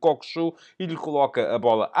chegada de Cockchu e lhe coloca a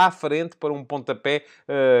bola à frente para um pontapé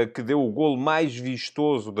que deu o golo mais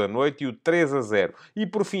vistoso da noite e o 3-0. E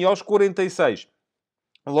por fim, aos 46,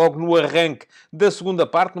 logo no arranque da segunda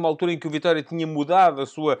parte, numa altura em que o Vitória tinha mudado a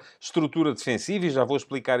sua estrutura defensiva, e já vou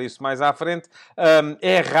explicar isso mais à frente,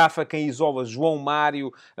 é Rafa quem isola João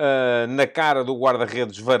Mário na cara do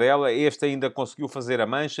guarda-redes Varela. Este ainda conseguiu fazer a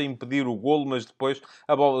mancha, impedir o golo, mas depois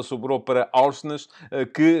a bola sobrou para Orsnes,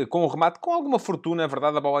 que com o remate, com alguma fortuna, é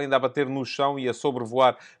verdade, a bola ainda a bater no chão e a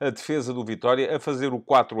sobrevoar a defesa do Vitória, a fazer o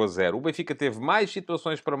 4-0. O Benfica teve mais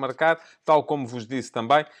situações para marcar, tal como vos disse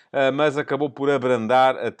também, mas acabou por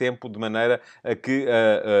abrandar a tempo, de maneira a que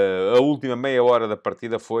a última meia hora da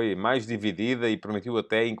partida foi mais dividida e permitiu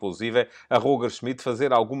até, inclusive, a Roger Schmidt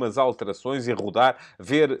fazer algumas alterações e rodar,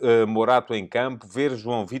 ver Morato em campo, ver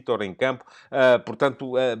João Vítor em campo,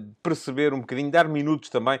 portanto, perceber um bocadinho, dar minutos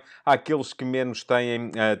também àqueles que menos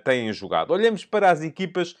têm jogado. Olhamos para as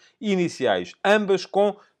equipas iniciais, ambas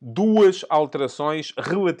com duas alterações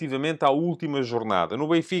relativamente à última jornada. No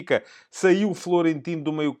Benfica, saiu Florentino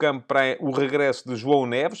do meio-campo para o regresso de João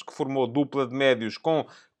Neves, que formou dupla de médios com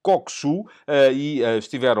Cockchu, e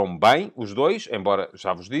estiveram bem os dois, embora,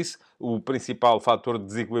 já vos disse, o principal fator de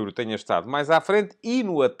desequilíbrio tenha estado mais à frente, e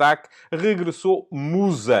no ataque regressou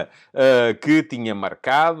Musa, que tinha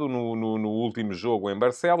marcado no último jogo em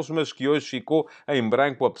Barcelos, mas que hoje ficou em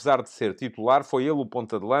branco, apesar de ser titular. Foi ele o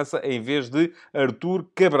ponta de lança, em vez de Arthur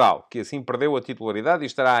Cabral, que assim perdeu a titularidade e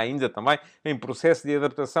estará ainda também em processo de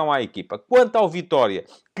adaptação à equipa. Quanto ao Vitória,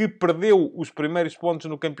 que perdeu os primeiros pontos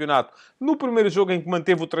no campeonato no primeiro jogo em que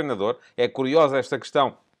manteve o treinador, é curiosa esta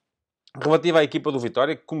questão Relativa à equipa do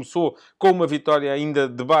Vitória, que começou com uma vitória ainda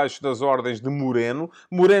debaixo das ordens de Moreno.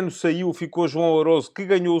 Moreno saiu, ficou João Louroso, que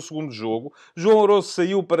ganhou o segundo jogo. João Louroso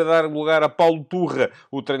saiu para dar lugar a Paulo Turra,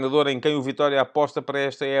 o treinador em quem o Vitória aposta para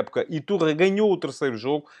esta época. E Turra ganhou o terceiro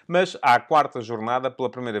jogo, mas à quarta jornada, pela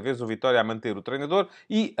primeira vez, o Vitória a manter o treinador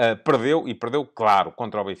e perdeu, claro,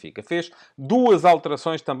 contra o Benfica. Fez duas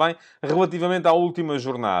alterações também relativamente à última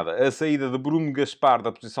jornada. A saída de Bruno Gaspar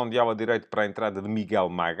da posição de ala direito para a entrada de Miguel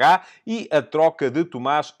Magá e a troca de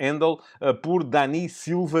Tomás Hendel por Dani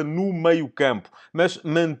Silva no meio-campo. Mas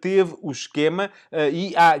manteve o esquema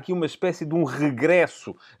e há aqui uma espécie de um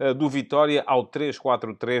regresso do Vitória ao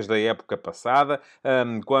 3-4-3 da época passada,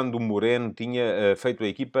 quando o Moreno tinha feito a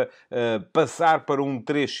equipa passar para um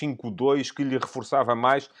 3-5-2 que lhe reforçava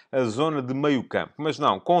mais a zona de meio-campo. Mas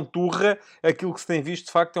não, com Turra, aquilo que se tem visto,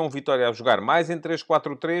 de facto, é um Vitória a jogar mais em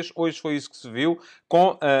 3-4-3. Hoje foi isso que se viu,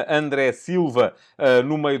 com André Silva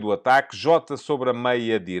no meio do ataque, Jota sobre a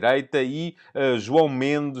meia-direita e João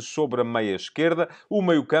Mendes sobre a meia-esquerda. O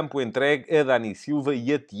meio-campo entregue a Dani Silva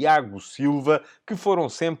e a Tiago Silva, que foram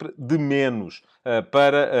sempre de menos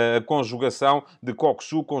para a conjugação de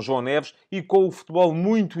Cockchu com João Neves e com o futebol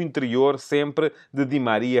muito interior, sempre de Di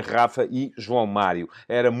Maria, Rafa e João Mário.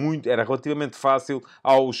 Era relativamente fácil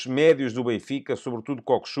aos médios do Benfica, sobretudo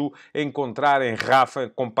Cockchu, encontrarem Rafa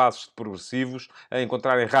com passos progressivos,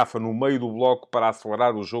 encontrarem Rafa no meio do bloco para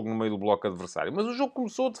acelerar o jogo no meio do bloco adversário. Mas o jogo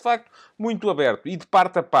começou, de facto, muito aberto e de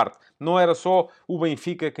parte a parte. Não era só o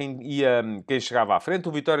Benfica quem chegava à frente,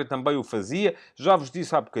 o Vitória também o fazia. Já vos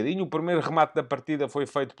disse há bocadinho, o primeiro remate da partida foi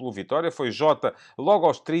feito pelo Vitória. Foi Jota, logo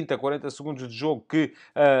aos 30, 40 segundos de jogo, que,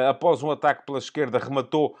 após um ataque pela esquerda,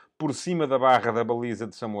 rematou por cima da barra da baliza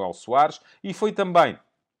de Samuel Soares. E foi também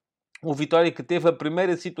o Vitória que teve a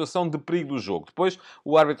primeira situação de perigo do jogo. Depois,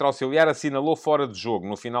 o árbitro auxiliar assinalou fora de jogo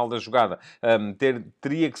no final da jogada.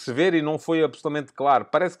 Teria que se ver e não foi absolutamente claro.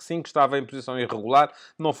 Parece que sim, que estava em posição irregular.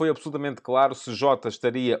 Não foi absolutamente claro se Jota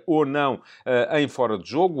estaria ou não em fora de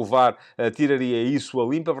jogo. O VAR tiraria isso a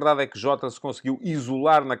limpo. A verdade é que Jota se conseguiu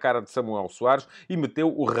isolar na cara de Samuel Soares e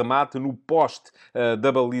meteu o remate no poste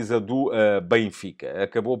da baliza do Benfica.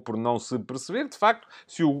 Acabou por não se perceber, de facto,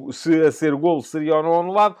 se a ser golo seria ou não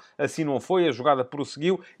anulado. Assim não foi, a jogada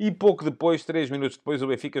prosseguiu e pouco depois, 3 minutos depois, o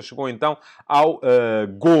Benfica chegou então ao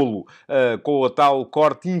golo, com o tal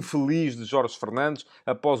corte infeliz de Jorge Fernandes,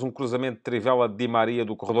 após um cruzamento de trivela de Di Maria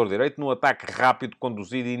do corredor direito, num ataque rápido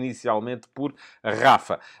conduzido inicialmente por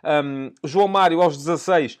Rafa. João Mário, aos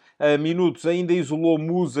 16 minutos, ainda isolou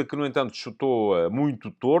Musa, que no entanto chutou muito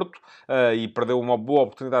torto e perdeu uma boa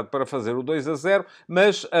oportunidade para fazer o 2-0,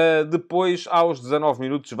 mas depois, aos 19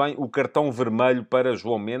 minutos, vem o cartão vermelho para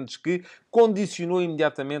João Mendes, que condicionou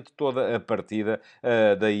imediatamente toda a partida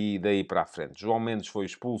daí para a frente. João Mendes foi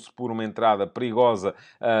expulso por uma entrada perigosa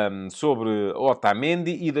sobre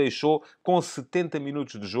Otamendi e deixou, com 70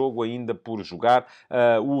 minutos de jogo ainda por jogar,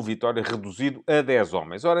 o Vitória reduzido a 10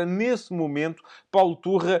 homens. Ora, nesse momento, Paulo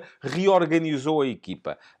Turra reorganizou a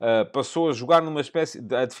equipa. Passou a jogar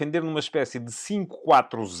a defender numa espécie de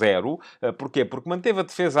 5-4-0. Porquê? Porque manteve a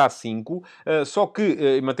defesa a 5, só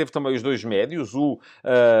que manteve também os dois médios, o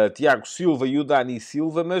Tiago Silva e o Dani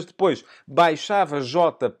Silva, mas depois baixava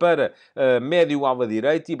Jota para médio ala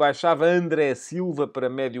direito e baixava André Silva para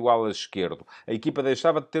médio ala esquerdo. A equipa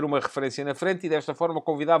deixava de ter uma referência na frente e desta forma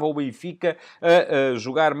convidava o Benfica a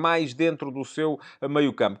jogar mais dentro do seu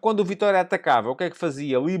meio-campo. Quando o Vitória atacava, o que é que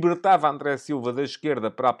fazia? Libertava André Silva da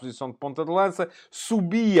esquerda para a posição de ponta de lança,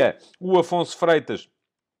 subia o Afonso Freitas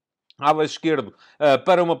ala esquerdo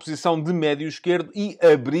para uma posição de médio esquerdo e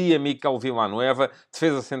abria Mikel Villanueva,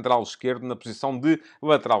 defesa central esquerdo, na posição de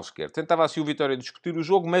lateral esquerdo. Tentava assim o Vitória discutir o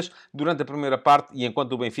jogo, mas durante a primeira parte, e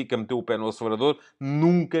enquanto o Benfica meteu o pé no acelerador,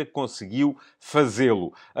 nunca conseguiu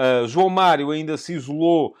fazê-lo. João Mário ainda se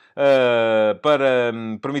isolou para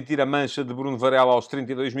permitir a mancha de Bruno Varela aos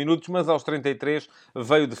 32 minutos, mas aos 33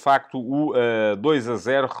 veio de facto o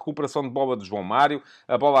 2-0, recuperação de bola de João Mário,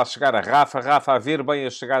 a bola a chegar a Rafa a ver bem a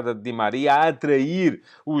chegada de Di Maria, a atrair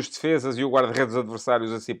os defesas e o guarda-redes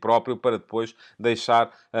adversários a si próprio, para depois deixar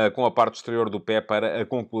com a parte exterior do pé para a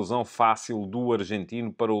conclusão fácil do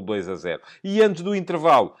argentino para o 2-0. E antes do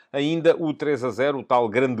intervalo, ainda o 3-0, o tal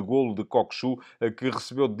grande golo de Cockchu, que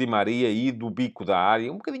recebeu de Di Maria e do bico da área,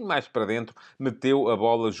 um bocadinho mais para dentro, meteu a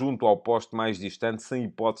bola junto ao poste mais distante, sem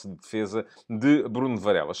hipótese de defesa de Bruno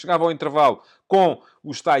Varela. Chegava ao intervalo com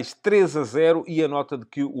os tais 3-0 e a nota de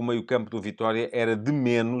que o meio-campo do Vitória era de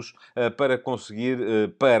menos para conseguir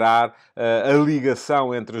parar a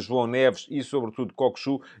ligação entre João Neves e, sobretudo,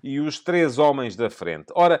 Cockchu e os três homens da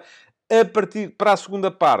frente. Ora, Para a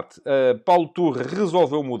segunda parte, Paulo Turra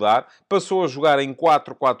resolveu mudar, passou a jogar em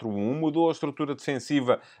 4-4-1, mudou a estrutura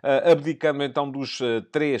defensiva, abdicando então dos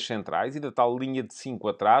três centrais e da tal linha de 5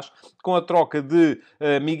 atrás, com a troca de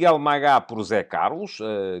Miguel Magá por Zé Carlos,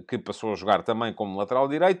 que passou a jogar também como lateral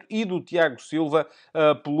direito, e do Tiago Silva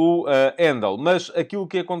pelo Endel. Mas aquilo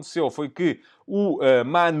que aconteceu foi que o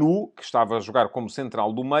Manu, que estava a jogar como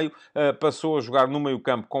central do meio, passou a jogar no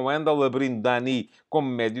meio-campo com Endel, abrindo Dani como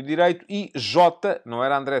médio direito, e Jota, não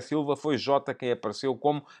era André Silva, foi Jota quem apareceu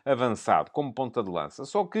como avançado, como ponta de lança.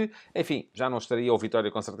 Só que, enfim, já não estaria o Vitória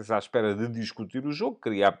com certeza à espera de discutir o jogo,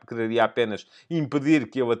 quereria apenas impedir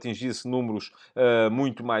que ele atingisse números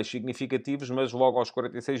muito mais significativos, mas logo aos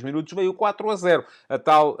 46 minutos veio 4-0. A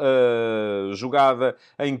tal jogada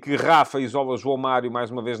em que Rafa isola João Mário mais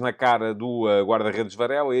uma vez na cara do guarda-redes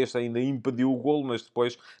Varela. Este ainda impediu o golo, mas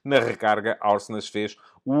depois, na recarga, Arsenas fez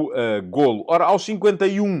o golo. Ora, aos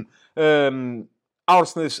 51,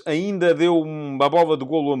 Arsenas ainda deu uma bola de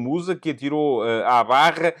golo a Musa, que atirou à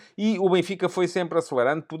barra, e o Benfica foi sempre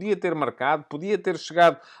acelerando. Podia ter marcado, podia ter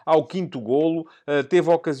chegado ao quinto golo, teve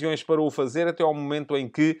ocasiões para o fazer, até ao momento em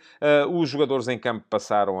que os jogadores em campo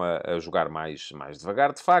passaram a jogar mais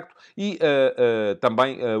devagar, de facto, e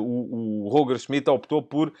também o Roger Schmidt optou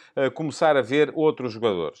por começar a ver outros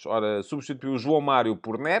jogadores. Ora, substituiu João Mário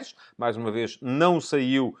por Neres, mais uma vez não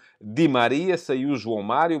saiu Di Maria, saiu João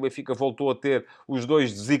Mário, o Benfica voltou a ter os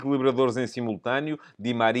dois desequilibradores em simultâneo,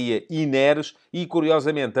 Di Maria e Neres, e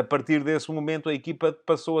curiosamente, a partir desse momento, a equipa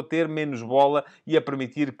passou a ter menos bola e a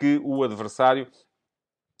permitir que o adversário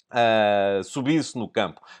subisse no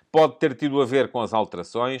campo. Pode ter tido a ver com as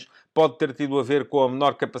alterações, pode ter tido a ver com a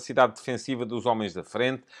menor capacidade defensiva dos homens da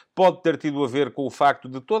frente, pode ter tido a ver com o facto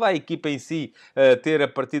de toda a equipa em si ter, a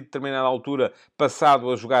partir de determinada altura,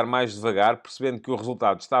 passado a jogar mais devagar, percebendo que o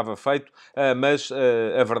resultado estava feito, mas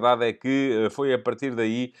a verdade é que foi a partir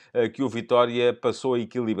daí que o Vitória passou a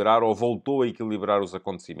equilibrar, ou voltou a equilibrar os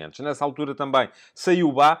acontecimentos. Nessa altura também saiu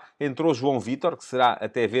o Bá, entrou João Vítor, que será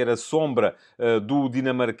até ver a sombra do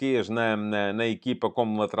dinamarquês na equipa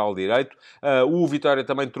como lateral direito. O Vitória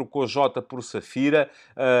também trocou Jota por Safira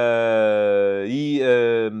e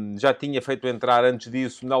já tinha feito entrar antes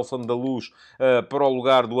disso Nelson da Luz para o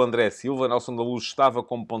lugar do André Silva. Nelson da Luz estava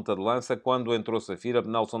como ponta de lança. Quando entrou Safira,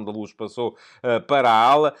 Nelson da Luz passou para a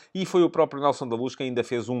ala, e foi o próprio Nelson da Luz que ainda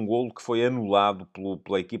fez um golo que foi anulado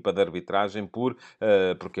pela equipa de arbitragem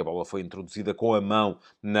porque a bola foi introduzida com a mão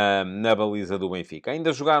na baliza do Benfica.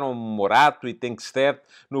 Ainda jogaram Morato e Tenkstedt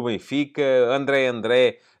no Benfica,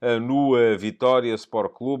 André no Vitória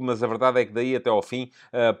Sport Clube, mas a verdade é que daí até ao fim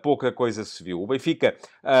pouca coisa se viu. O Benfica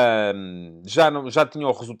já tinha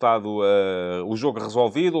o resultado, o jogo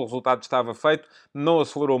resolvido, o resultado estava feito, não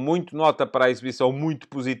acelerou muito. Nota para a exibição muito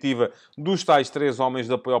positiva dos tais três homens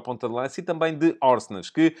de apoio ao ponta de lança e também de Arsenas,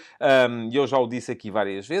 que eu já o disse aqui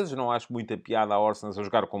várias vezes, não acho muita piada a Arsenas a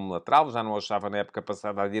jogar como lateral, já não achava na época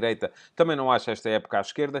passada à direita, também não acho esta época à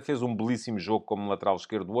esquerda. Fez um belíssimo jogo como lateral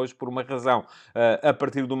esquerdo hoje, por uma razão. A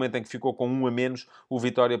partir do momento em que ficou com um a menos, o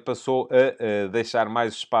Vitória passou a deixar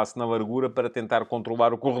mais espaço na largura para tentar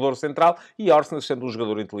controlar o corredor central, e Arsenas, sendo um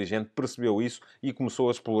jogador inteligente, percebeu isso e começou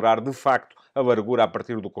a explorar, de facto, a largura a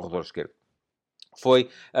partir do corredor esquerdo. Foi,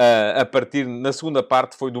 na segunda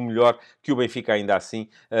parte, foi do melhor que o Benfica ainda assim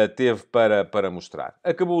teve para mostrar.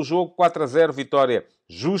 Acabou o jogo, 4-0, vitória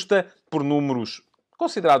justa, por números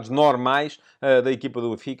considerados normais da equipa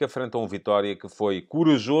do Benfica, frente a um Vitória que foi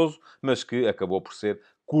corajoso, mas que acabou por ser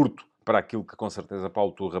curto para aquilo que, com certeza,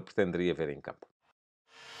 Paulo Turra pretenderia ver em campo.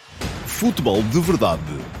 Futebol de Verdade,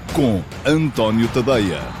 com António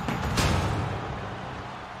Tadeia.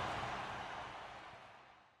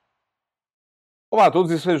 Olá a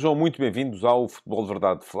todos e sejam muito bem-vindos ao Futebol de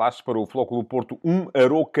Verdade Flash para o Flóculo Porto 1,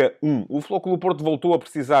 Aroca 1. O Flóculo Porto voltou a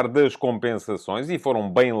precisar das compensações e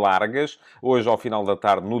foram bem largas, hoje ao final da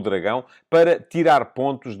tarde no Dragão, para tirar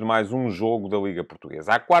pontos de mais um jogo da Liga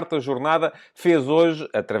Portuguesa. A quarta jornada fez hoje,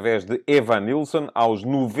 através de Evan Nilsson, aos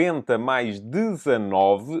 90 mais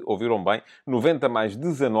 19, ouviram bem, 90 mais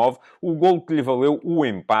 19, o golo que lhe valeu o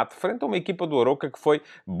empate, frente a uma equipa do Aroca que foi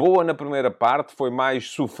boa na primeira parte, foi mais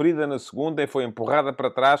sofrida na segunda e foi empurrada para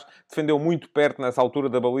trás, defendeu muito perto nessa altura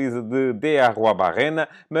da baliza de Arruabarrena,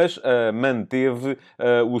 mas manteve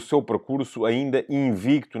o seu percurso ainda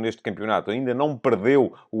invicto neste campeonato. Ainda não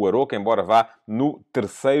perdeu o Aroca, embora vá no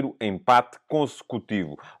terceiro empate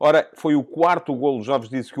consecutivo. Ora, foi o quarto golo, já vos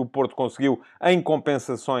disse, que o Porto conseguiu em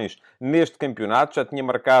compensações neste campeonato. Já tinha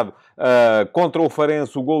marcado contra o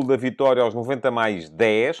Farense o golo da vitória aos 90 mais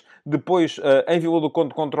 10. Depois, em Vila do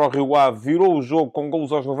Conde contra o Rio Ave, virou o jogo com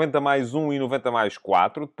golos aos 90 mais 1 e 90 mais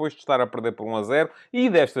 4, depois de estar a perder por 1-0, e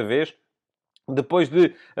desta vez, depois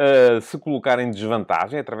de se colocar em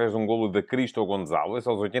desvantagem, através de um golo de Cristo Gonzalez,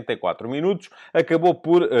 aos 84 minutos, acabou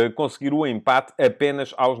por conseguir o empate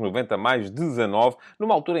apenas aos 90 mais 19,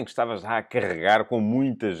 numa altura em que estava já a carregar com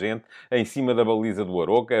muita gente em cima da baliza do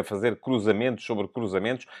Aroca, a fazer cruzamentos sobre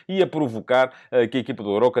cruzamentos e a provocar que a equipa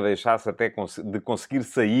do Aroca deixasse até de conseguir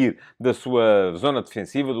sair da sua zona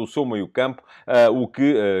defensiva, do seu meio-campo, o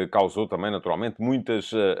que causou também, naturalmente, muitas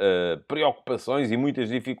preocupações e muitas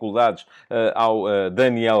dificuldades ao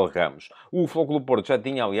Daniel Ramos. O Futebol Clube do Porto já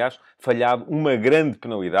tinha, aliás, falhado uma grande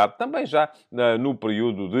penalidade, também já no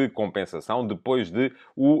período de compensação, depois de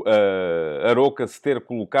o Aroca se ter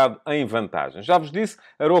colocado em vantagem. Já vos disse,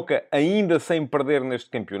 Aroca ainda sem perder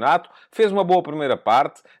neste campeonato, fez uma boa primeira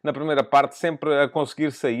parte, na primeira parte sempre a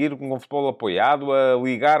conseguir sair com o futebol apoiado, a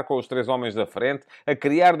ligar com os 3 homens da frente, a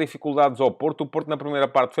criar dificuldades ao Porto. O Porto na primeira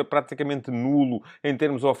parte foi praticamente nulo em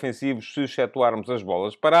termos ofensivos, se excetuarmos as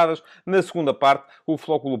bolas paradas. Na segunda parte, o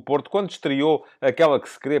Futebol Clube do Porto, quando estreou aquela que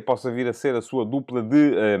se crê possa vir a ser a sua dupla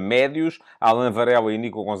de médios, Alan Varela e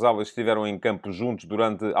Nico Gonzalez estiveram em campo juntos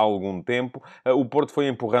durante algum tempo. O Porto foi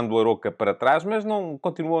empurrando o Aroca para trás, mas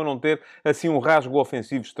continuou a não ter assim um rasgo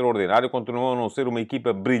ofensivo extraordinário, continuou a não ser uma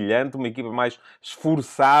equipa brilhante, uma equipa mais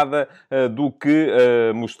esforçada do que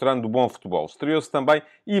mostrando bom futebol. Estreou-se também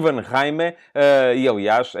Ivan Raime, e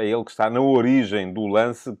aliás é ele que está na origem do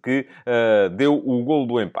lance que deu o golo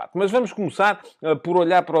do empate. Mas vamos começar por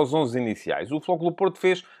olhar para os 11 iniciais. O Futebol Clube do Porto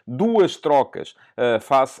fez 2 trocas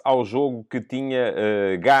face ao jogo que tinha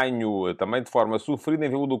ganho também de forma sofrida em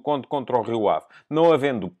Vila do Conde contra o Rio Ave. Não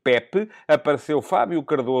havendo Pepe, apareceu Fábio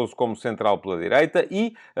Cardoso como central pela direita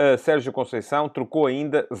e Sérgio Conceição trocou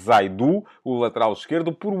ainda Zaidu, o lateral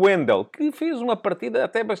esquerdo, por Wendel, que fez uma partida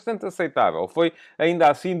até bastante aceitável. Foi ainda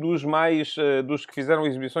assim dos que fizeram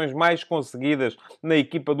exibições mais conseguidas na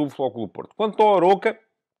equipa do Futebol Clube do Porto. Quanto ao Aroca,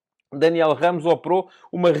 Daniel Ramos operou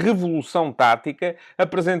uma revolução tática,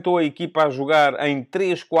 apresentou a equipa a jogar em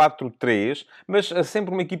 3-4-3, mas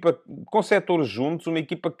sempre uma equipa com setores juntos, uma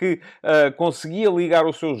equipa que conseguia ligar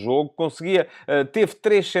o seu jogo, teve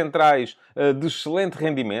 3 centrais de excelente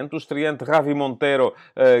rendimento, o estreante Ravi Montero,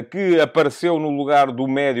 que apareceu no lugar do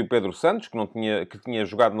médio Pedro Santos, que tinha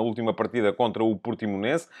jogado na última partida contra o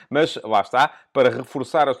Portimonense, mas lá está, para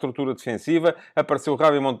reforçar a estrutura defensiva, apareceu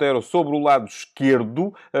Ravi Montero sobre o lado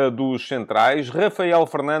esquerdo dos centrais. Rafael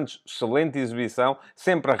Fernandes, excelente exibição,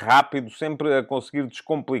 sempre rápido, sempre a conseguir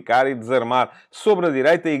descomplicar e desarmar sobre a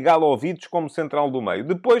direita, e Galovic como central do meio.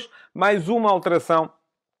 Depois, mais uma alteração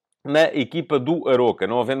na equipa do Aroca.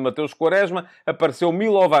 Não havendo Mateus Quaresma, apareceu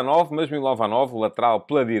Milovanov, mas Milovanov, lateral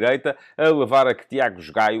pela direita, a levar a que Tiago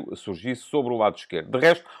Gaio surgisse sobre o lado esquerdo. De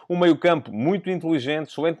resto, um meio-campo muito inteligente,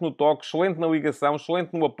 excelente no toque, excelente na ligação,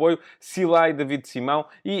 excelente no apoio, Sila e David Simão,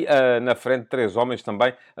 e na frente 3 homens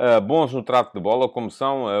também bons no trato de bola, como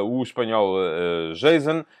são o espanhol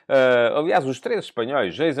Jason, aliás, os 3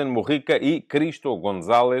 espanhóis, Jason Morrica e Cristo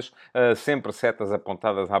Gonzalez, sempre setas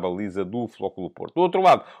apontadas à baliza do Futebol Clube do Porto. Do outro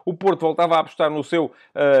lado, o Porto voltava a apostar no seu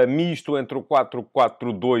misto entre o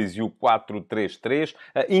 4-4-2 e o 4-3-3.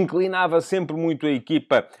 Inclinava sempre muito a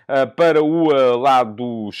equipa para o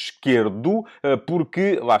lado esquerdo,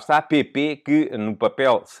 porque, lá está, a PP, que no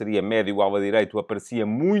papel seria médio ala direito, aparecia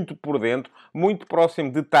muito por dentro, muito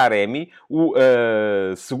próximo de Taremi, o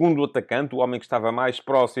segundo atacante, o homem que estava mais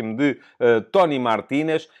próximo de Tony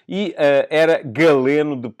Martínez, e era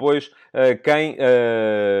Galeno depois quem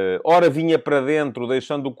ora vinha para dentro,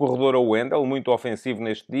 deixando o corredor ao Wendel, muito ofensivo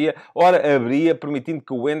neste dia, ora abria, permitindo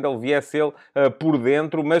que o Wendel viesse ele por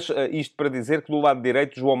dentro, mas isto para dizer que do lado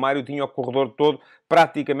direito João Mário tinha o corredor todo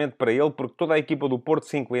praticamente para ele, porque toda a equipa do Porto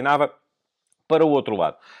se inclinava para o outro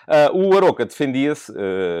lado. O Aroca defendia-se,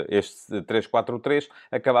 este 3-4-3,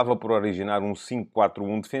 acabava por originar um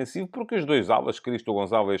 5-4-1 defensivo, porque os 2 alas, Cristo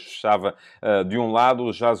Gonzalez fechava de um lado,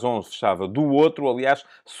 o Jason fechava do outro. Aliás,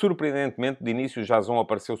 surpreendentemente, de início, o Jason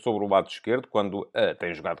apareceu sobre o lado esquerdo, quando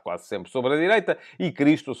tem jogado quase sempre sobre a direita, e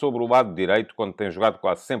Cristo sobre o lado direito, quando tem jogado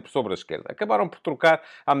quase sempre sobre a esquerda. Acabaram por trocar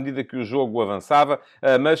à medida que o jogo avançava,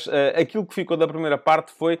 mas aquilo que ficou da primeira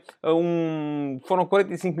parte foram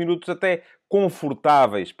 45 minutos até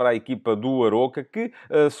confortáveis para a equipa do Aroca, que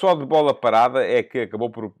só de bola parada é que acabou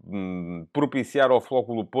por propiciar ao Futebol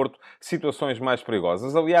Clube do Porto situações mais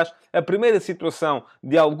perigosas. Aliás, a primeira situação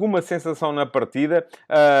de alguma sensação na partida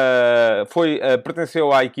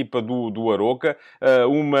pertenceu à equipa do Aroca,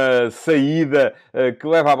 uma saída que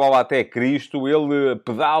leva a bola até Cristo, ele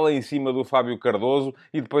pedala em cima do Fábio Cardoso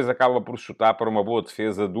e depois acaba por chutar para uma boa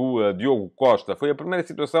defesa do Diogo Costa. Foi a primeira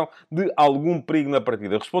situação de algum perigo na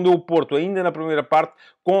partida. Respondeu o Porto ainda ainda na primeira parte,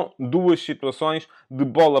 com duas situações de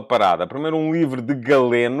bola parada. Primeiro um livre de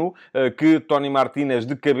Galeno, que Tony Martínez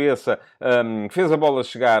de cabeça fez a bola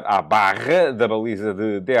chegar à barra da baliza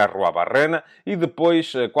de Arruabarrena, e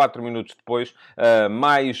depois, 4 minutos depois,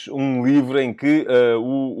 mais um livre em que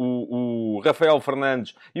o Rafael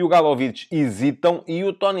Fernandes e o Galovic hesitam e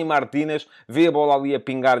o Tony Martínez vê a bola ali a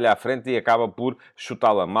pingar-lhe à frente e acaba por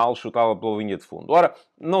chutá-la mal, chutá-la pela linha de fundo. Ora,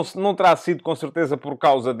 não terá sido com certeza por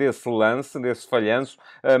causa desse lance, desse falhanço,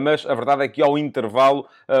 mas a verdade é que ao intervalo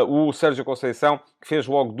o Sérgio Conceição fez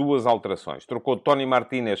logo duas alterações. Trocou Tony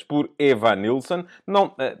Martínez por Evanilson.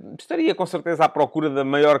 Não, estaria com certeza à procura da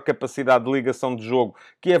maior capacidade de ligação de jogo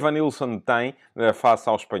que Evanilson tem face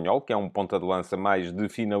ao Espanhol, que é um ponta de lança mais de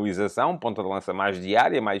finalização, um ponta de lança mais de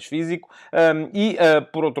área, mais físico. E,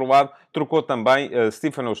 por outro lado, trocou também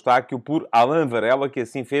Stefano Eustáquio por Alain Varela, que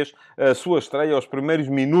assim fez a sua estreia aos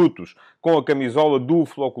primeiros minutos com a camisola do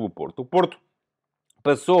Futebol Clube do Porto. O Porto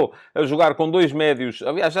passou a jogar com dois médios,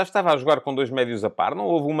 aliás, já estava a jogar com dois médios a par, não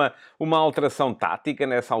houve uma alteração tática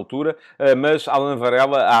nessa altura, mas Alain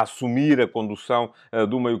Varela a assumir a condução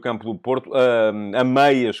do meio-campo do Porto, a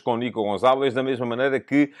meias com Nico Gonzalez, da mesma maneira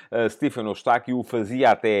que Stefano Eustáquio o fazia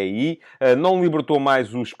até aí. Não libertou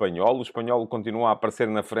mais o Espanhol continuou a aparecer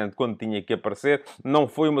na frente quando tinha que aparecer. Não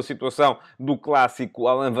foi uma situação do clássico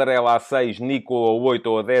Alain Varela a 6, Nico a 8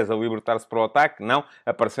 ou a 10 a libertar-se para o ataque, não,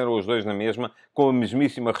 apareceram os dois na mesma, com a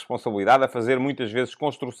mesmíssima responsabilidade, a fazer muitas vezes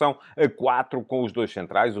construção a 4 com os dois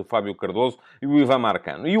centrais, o Fábio Cardoso e o Ivan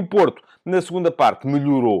Marcano. E o Porto, na segunda parte,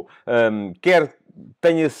 melhorou, quer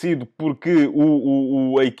tenha sido porque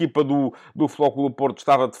a equipa do Futebol Clube do Porto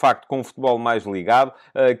estava, de facto, com o futebol mais ligado,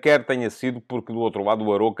 quer tenha sido porque, do outro lado,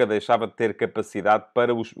 o Aroca deixava de ter capacidade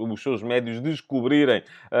para os seus médios descobrirem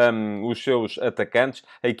os seus atacantes.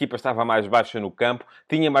 A equipa estava mais baixa no campo,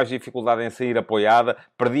 tinha mais dificuldade em sair apoiada,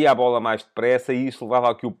 perdia a bola mais depressa e isso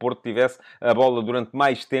levava a que o Porto tivesse a bola durante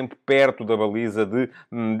mais tempo perto da baliza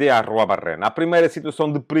de Arruabarrena. A primeira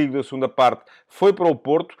situação de perigo da segunda parte foi para o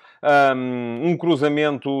Porto, um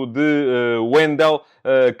cruzamento de Wendel,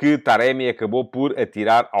 que Taremi acabou por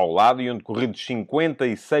atirar ao lado, e onde corridos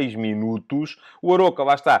 56 minutos, o Aroca,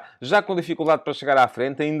 lá está, já com dificuldade para chegar à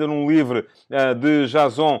frente, ainda num livre de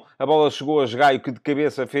Jason, a bola chegou a Gaio, que de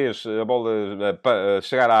cabeça fez a bola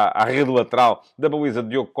chegar à rede lateral da baliza de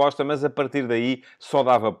Diogo Costa, mas a partir daí só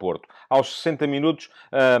dava Porto. Aos 60 minutos,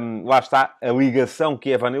 lá está a ligação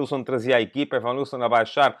que Evanilson trazia à equipa, Evanilson a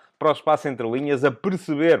baixar para o espaço entre linhas, a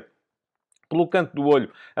perceber pelo canto do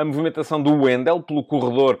olho a movimentação do Wendel pelo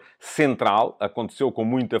corredor central, aconteceu com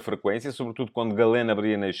muita frequência, sobretudo quando Galeno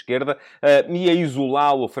abria na esquerda, e a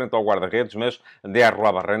isolá-lo frente ao guarda-redes, mas De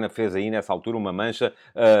Arruabarrena fez aí nessa altura uma mancha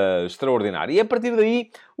extraordinária. E a partir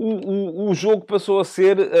daí o jogo passou a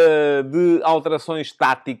ser de alterações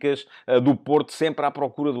táticas do Porto, sempre à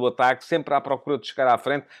procura do ataque, sempre à procura de chegar à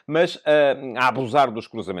frente, mas a abusar dos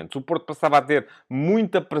cruzamentos. O Porto passava a ter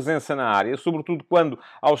muita presença na área, sobretudo quando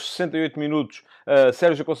aos 68 minutos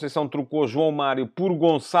Sérgio Conceição trocou João Mário por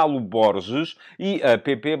Gonçalo Borges e a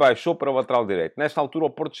PP baixou para o lateral direito. Nesta altura o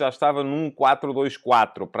Porto já estava num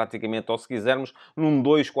 4-2-4, praticamente, ou se quisermos, num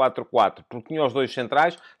 2-4-4, porque tinha os dois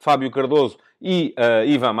centrais, Fábio Cardoso e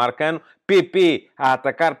Ivan Marcano, PP a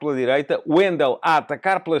atacar pela direita, Wendel a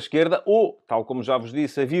atacar pela esquerda, ou, tal como já vos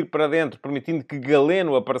disse, a vir para dentro, permitindo que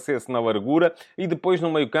Galeno aparecesse na largura, e depois no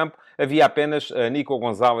meio-campo havia apenas Nico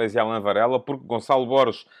Gonzalez e Alain Varela, porque Gonçalo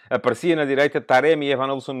Borges aparecia na direita, Taremi e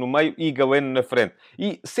Evanilson no meio e Galeno na frente.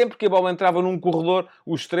 E sempre que a bola entrava num corredor,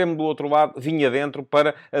 o extremo do outro lado vinha dentro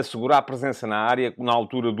para assegurar a presença na área na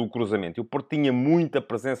altura do cruzamento. E o Porto tinha muita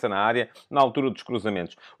presença na área na altura dos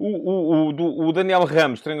cruzamentos. O Daniel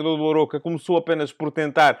Ramos, treinador do Aroca, começou apenas por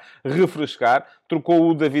tentar refrescar, trocou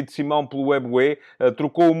o David Simão pelo Eboué,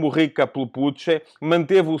 trocou o Murica pelo Puche,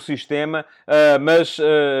 manteve o sistema, mas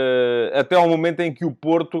até ao momento em que o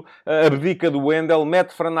Porto abdica do Wendel,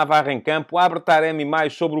 mete Fran Navarro em campo, abre Taremi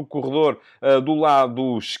mais sobre o corredor do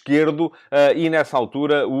lado esquerdo, e nessa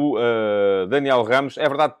altura o Daniel Ramos, é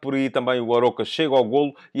verdade que por aí também o Aroca chega ao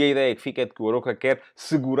golo, e a ideia que fica é de que o Aroca quer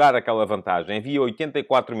segurar aquela vantagem. Havia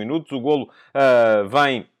 84 minutos, o golo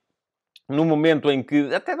vem no momento em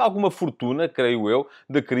que, até de alguma fortuna, creio eu,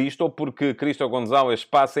 de Cristo, porque Cristo Gonzalez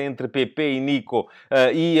passa entre PP e Nico,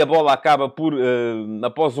 e a bola acaba por,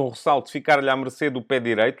 após um ressalto, ficar-lhe à mercê do pé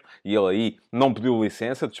direito, e ele aí não pediu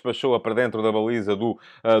licença, despachou-a para dentro da baliza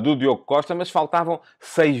do Diogo Costa, mas faltavam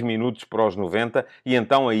 6 minutos para os 90, e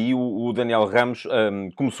então aí o Daniel Ramos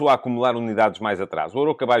começou a acumular unidades mais atrás. O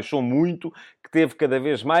Aroca baixou muito, que teve cada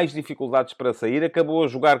vez mais dificuldades para sair, acabou a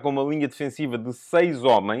jogar com uma linha defensiva de 6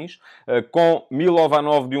 homens, com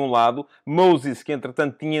Milovanov de um lado, Moses, que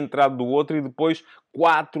entretanto tinha entrado do outro, e depois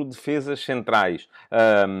 4 defesas centrais,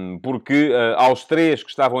 porque aos 3 que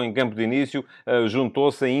estavam em campo de início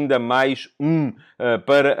juntou-se ainda mais um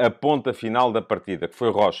para a ponta final da partida, que foi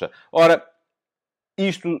Rocha. Ora,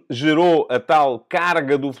 isto gerou a tal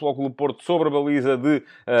carga do Futebol Clube do Porto sobre a baliza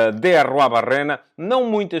de Arruabarrena. Não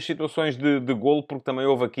muitas situações de golo, porque também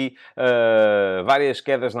houve aqui várias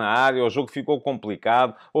quedas na área. O jogo ficou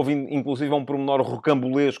complicado. Houve, inclusive, um pormenor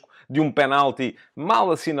rocambolesco de um penalti mal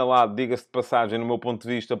assinalado, diga-se de passagem, no meu ponto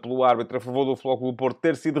de vista, pelo árbitro a favor do Futebol Clube do Porto,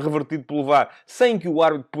 ter sido revertido pelo VAR, sem que o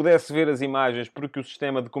árbitro pudesse ver as imagens, porque o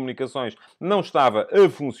sistema de comunicações não estava a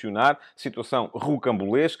funcionar. Situação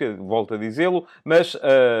rocambolesca, volto a dizê-lo, mas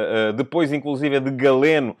depois, inclusive, de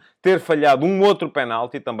Galeno ter falhado um outro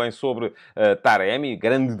penalti também sobre Taremi,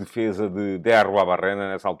 grande defesa de Arruabarrena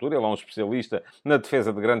nessa altura. Ele é um especialista na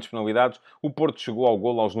defesa de grandes penalidades. O Porto chegou ao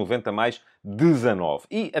golo aos 90 mais 19.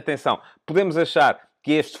 E, atenção, podemos achar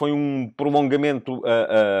que este foi um prolongamento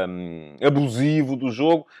abusivo do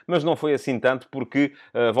jogo, mas não foi assim tanto, porque,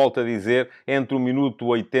 volto a dizer, entre o minuto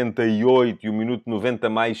 88 e o minuto 90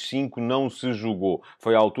 mais 5 não se jogou.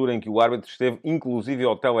 Foi a altura em que o árbitro esteve, inclusive,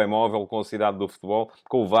 ao telemóvel com a Cidade do Futebol,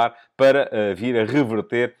 com o VAR, para vir a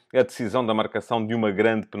reverter a decisão da marcação de uma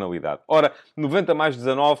grande penalidade. Ora, 90 mais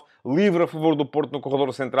 19, livre a favor do Porto no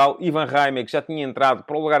corredor central. Ivan Raime, que já tinha entrado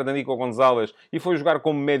para o lugar de Nico Gonzalez e foi jogar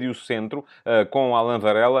como médio centro, com Alan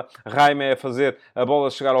Varela. Raime a fazer a bola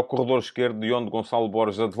chegar ao corredor esquerdo, de onde Gonçalo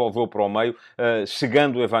Borges a devolveu para o meio,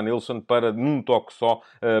 chegando Evanilson para, num toque só,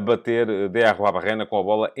 bater de Arruabarrena com a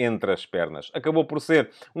bola entre as pernas. Acabou por ser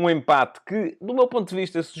um empate que, do meu ponto de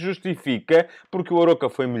vista, se justifica, porque o Aroca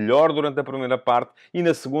foi melhor durante a primeira parte e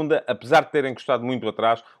na segunda, apesar de terem custado muito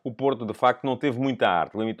atrás, o Porto, de facto, não teve muita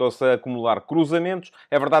arte. Limitou-se a acumular cruzamentos,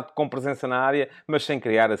 é verdade que com presença na área, mas sem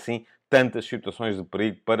criar, assim, tantas situações de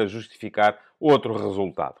perigo para justificar outro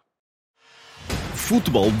resultado.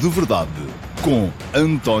 Futebol de Verdade, com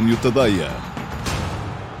António Tadeia.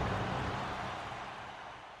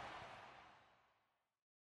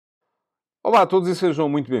 Olá a todos e sejam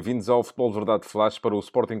muito bem-vindos ao Futebol de Verdade Flash para o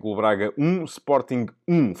Sporting Clube Braga 1, Sporting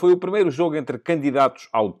 1. Foi o primeiro jogo entre candidatos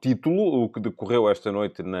ao título, o que decorreu esta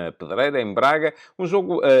noite na Pedreira, em Braga. Um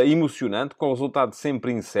jogo emocionante, com resultado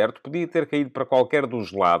sempre incerto. Podia ter caído para qualquer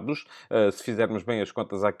dos lados, se fizermos bem as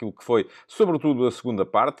contas àquilo que foi, sobretudo, a segunda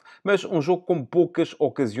parte. Mas um jogo com poucas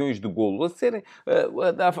ocasiões de golo. A serem,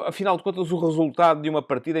 afinal de contas, o resultado de uma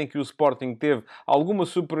partida em que o Sporting teve alguma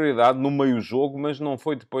superioridade no meio-jogo, mas não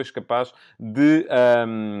foi depois capaz de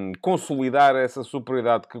consolidar essa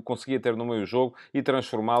superioridade que conseguia ter no meio-jogo e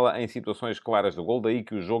transformá-la em situações claras de gol. Daí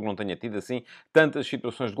que o jogo não tenha tido, assim, tantas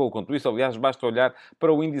situações de gol quanto isso. Aliás, basta olhar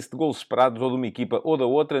para o índice de golos esperados ou de uma equipa ou da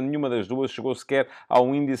outra. Nenhuma das duas chegou sequer a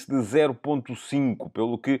um índice de 0,5,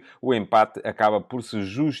 pelo que o empate acaba por se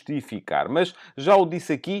justificar. Mas, já o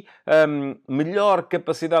disse aqui, melhor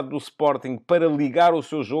capacidade do Sporting para ligar o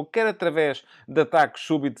seu jogo, quer através de ataques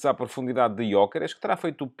súbitos à profundidade de Gyökeres, que terá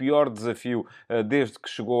feito o pior desafio desde que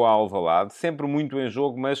chegou a Alvalade, sempre muito em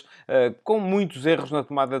jogo, mas com muitos erros na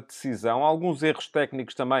tomada de decisão, alguns erros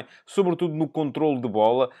técnicos também, sobretudo no controle de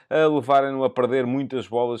bola, a levarem-no a perder muitas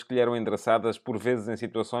bolas que lhe eram endereçadas, por vezes em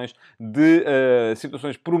situações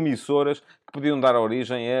promissoras, que podiam dar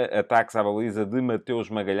origem a ataques à baliza de Mateus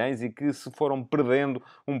Magalhães e que se foram perdendo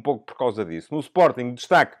um pouco por causa disso. No Sporting,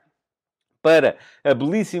 destaque para a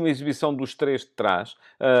belíssima exibição dos três de trás.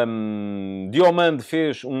 Diomande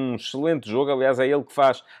fez um excelente jogo. Aliás, é ele que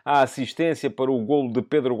faz a assistência para o golo de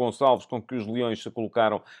Pedro Gonçalves, com que os Leões se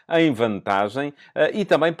colocaram em vantagem. E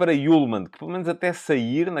também para Yulman, que pelo menos até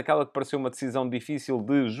sair, naquela que pareceu uma decisão difícil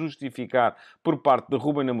de justificar por parte de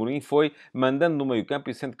Ruben Amorim, foi mandando no meio-campo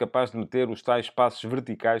e sendo capaz de meter os tais passos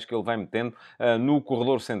verticais que ele vai metendo no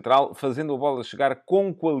corredor central, fazendo a bola chegar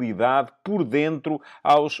com qualidade por dentro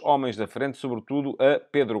aos homens da frente, sobretudo a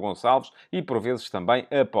Pedro Gonçalves e, por vezes, também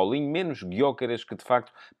a Paulinho, menos Gyökeres, que, de facto,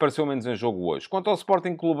 pareceu menos em jogo hoje. Quanto ao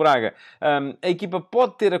Sporting Clube Braga, a equipa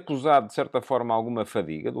pode ter acusado, de certa forma, alguma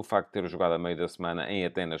fadiga do facto de ter jogado a meio da semana em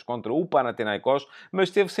Atenas contra o Panathinaikos, mas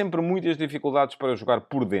teve sempre muitas dificuldades para jogar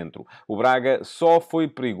por dentro. O Braga só foi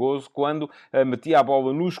perigoso quando metia a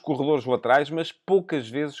bola nos corredores laterais, mas poucas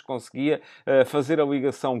vezes conseguia fazer a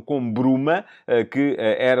ligação com Bruma, que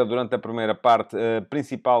era, durante a primeira parte, a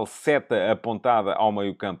principal seta apontada ao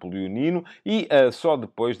meio-campo leonino e só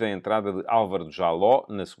depois da entrada de Álvaro de Jaló,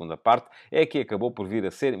 na segunda parte, é que acabou por vir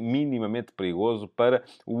a ser minimamente perigoso para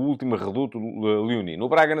o último reduto leonino. O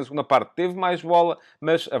Braga, na segunda parte, teve mais bola,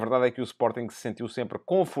 mas a verdade é que o Sporting se sentiu sempre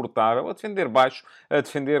confortável a defender baixo, a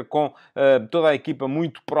defender com toda a equipa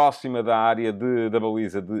muito próxima da área da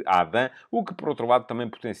baliza de Adam, o que, por outro lado, também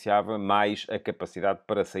potenciava mais a capacidade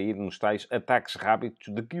para sair nos tais ataques rápidos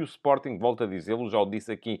de que o Sporting, volto a dizê-lo, já o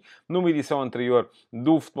disse aqui numa edição anterior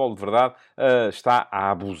do Futebol de Verdade, está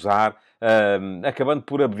a abusar, acabando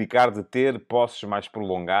por abdicar de ter posses mais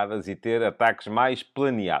prolongadas e ter ataques mais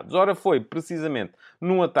planeados. Ora, foi precisamente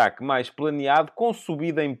num ataque mais planeado, com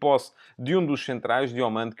subida em posse de um dos centrais,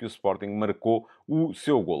 Diomande, que o Sporting marcou o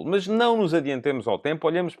seu golo. Mas não nos adiantemos ao tempo,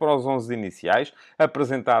 olhamos para os 11 iniciais,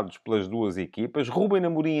 apresentados pelas duas equipas. Rúben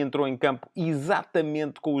Amorim entrou em campo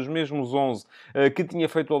exatamente com os mesmos 11 que tinha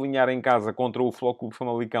feito alinhar em casa contra o Futebol Clube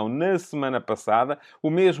Famalicão na semana passada. O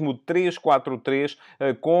mesmo 3-4-3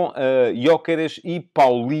 com Gyökeres e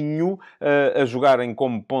Paulinho a jogarem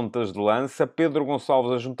como pontas de lança. Pedro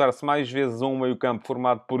Gonçalves a juntar-se mais vezes a um meio-campo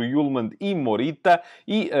formado por Yulman e Morita.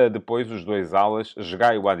 E depois os dois alas,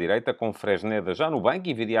 Gaio à direita, com Fresneda já no banco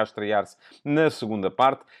e viria a estrear-se na segunda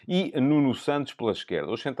parte, e Nuno Santos pela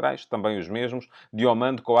esquerda. Os centrais, também os mesmos,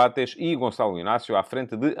 Diomande, Coates e Gonçalo Inácio à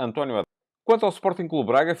frente de António Adão. Quanto ao Sporting Clube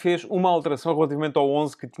Braga, fez uma alteração relativamente ao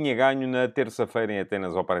 11 que tinha ganho na terça-feira em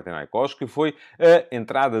Atenas ao Panathinaikos, que foi a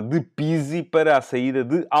entrada de Pizzi para a saída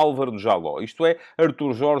de Álvaro de Jaló. Isto é,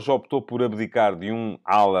 Artur Jorge optou por abdicar de um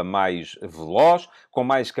ala mais veloz, com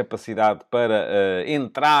mais capacidade para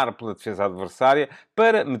entrar pela defesa adversária,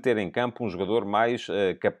 para meter em campo um jogador mais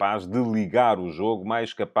capaz de ligar o jogo,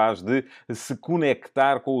 mais capaz de se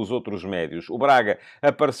conectar com os outros médios. O Braga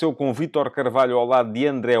apareceu com Vítor Carvalho ao lado de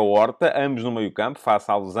André Horta, ambos no meio-campo, face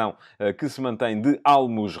à lesão que se mantém de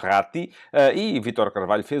Al-Musrati, e Vítor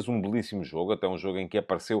Carvalho fez um belíssimo jogo, até um jogo em que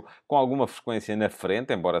apareceu com alguma frequência na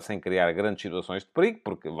frente, embora sem criar grandes situações de perigo,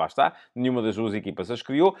 porque lá está, nenhuma das duas equipas as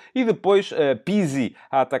criou, e depois Pizzi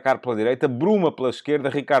a atacar pela direita, Bruma pela esquerda,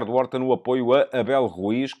 Ricardo Horta no apoio a Abel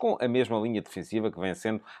Ruiz, com a mesma linha defensiva que vem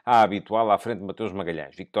sendo a habitual à frente de Mateus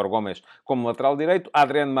Magalhães. Victor Gomes como lateral direito,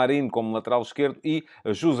 Adriano Marinho como lateral esquerdo e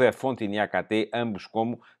José Fonte e Niakate, ambos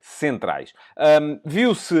como centrais.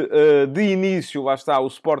 Viu-se de início, lá está, o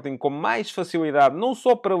Sporting com mais facilidade, não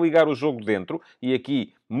só para ligar o jogo dentro, e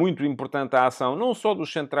aqui muito importante a ação, não só dos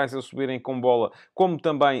centrais a subirem com bola, como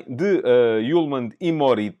também de Yulman e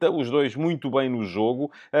Morita, os dois muito bem no jogo,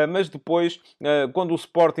 mas depois, quando o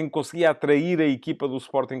Sporting conseguia atrair a equipa do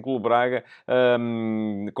Sporting Clube Braga,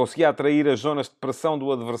 conseguia atrair as zonas de pressão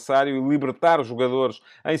do adversário e libertar os jogadores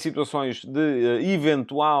em situações de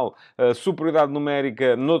eventual superioridade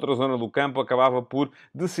numérica noutra zona do campo, acabava por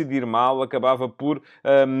decidir mal, acabava por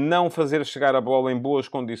não fazer chegar a bola em boas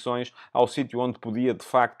condições ao sítio onde podia, de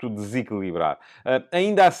facto, desequilibrar.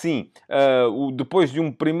 Ainda assim, depois de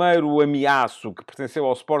um primeiro ameaço que pertenceu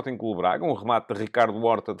ao Sporting Clube Braga, um remate de Ricardo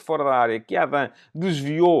Horta de fora da área, que Adam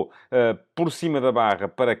desviou por cima da barra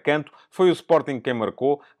para canto, foi o Sporting quem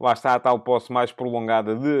marcou. Lá está a tal posse mais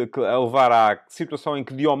prolongada a levar à situação em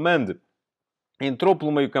que Diomande entrou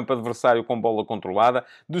pelo meio-campo adversário com bola controlada,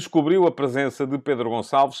 descobriu a presença de Pedro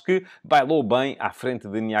Gonçalves, que bailou bem à frente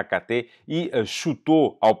de Niakate e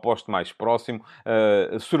chutou ao poste mais próximo,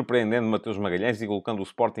 surpreendendo Mateus Magalhães e colocando o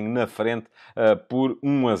Sporting na frente por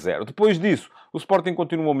 1-0. Depois disso, o Sporting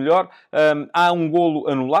continuou melhor. Há um golo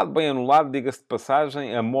anulado, bem anulado, diga-se de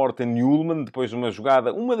passagem, a Morten Hjulman, depois de uma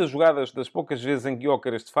jogada, uma das jogadas das poucas vezes em que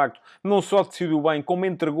Gyökeres, de facto, não só decidiu bem, como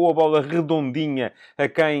entregou a bola redondinha a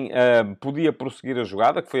quem podia prosseguir a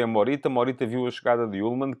jogada, que foi a Morita. Morita viu a chegada de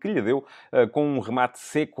Hjulman, que lhe deu com um remate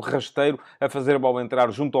seco, rasteiro, a fazer a bola entrar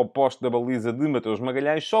junto ao poste da baliza de Mateus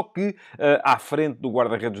Magalhães, só que à frente do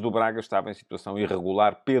guarda-redes do Braga estava em situação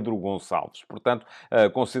irregular Pedro Gonçalves. Portanto,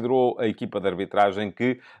 considerou a equipa de arbitragem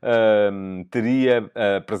que teria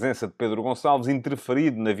a presença de Pedro Gonçalves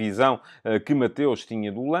interferido na visão que Mateus tinha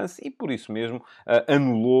do lance e, por isso mesmo,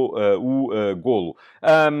 anulou o golo.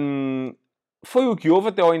 Foi o que houve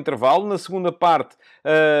até ao intervalo. Na segunda parte,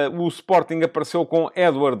 o Sporting apareceu com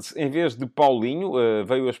Edwards em vez de Paulinho.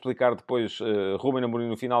 Veio a explicar depois Rúben Amorim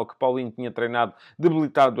no final que Paulinho tinha treinado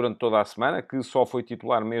debilitado durante toda a semana, que só foi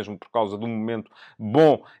titular mesmo por causa do momento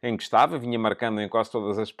bom em que estava. Vinha marcando em quase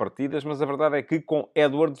todas as partidas, mas a verdade é que com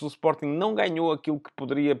Edwards o Sporting não ganhou aquilo que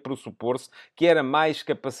poderia pressupor-se, que era mais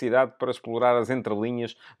capacidade para explorar as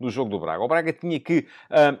entrelinhas do jogo do Braga. O Braga tinha que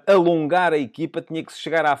alongar a equipa, tinha que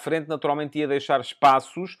chegar à frente, naturalmente ia deixar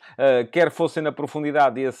espaços, quer fossem na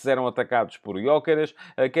profundidade e esses eram atacados por Gyökeres,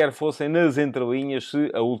 quer fossem nas entrelinhas,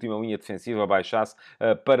 se a última linha defensiva baixasse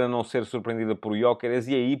para não ser surpreendida por Gyökeres,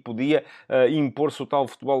 e aí podia impor-se o tal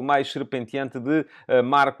futebol mais serpenteante de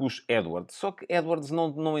Marcus Edwards. Só que Edwards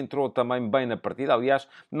não entrou também bem na partida, aliás,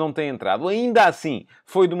 não tem entrado. Ainda assim,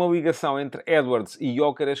 foi de uma ligação entre Edwards e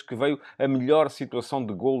Gyökeres que veio a melhor situação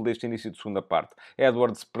de golo deste início de segunda parte.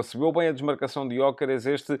 Edwards percebeu bem a desmarcação de Gyökeres,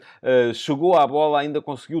 este chegou à bola, ainda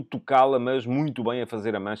conseguiu tocá-la, mas muito bem a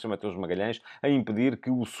fazer a mancha, Mateus Magalhães, a impedir que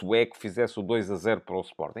o sueco fizesse o 2-0 para o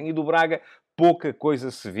Sporting. E do Braga, pouca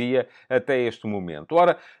coisa se via até este momento.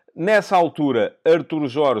 Ora, nessa altura, Artur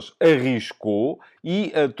Jorge arriscou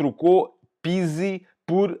e trocou Pizzi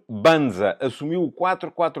por Banza. Assumiu o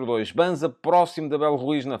 4-4-2. Banza próximo de Abel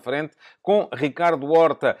Ruiz na frente, com Ricardo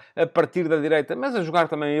Horta a partir da direita, mas a jogar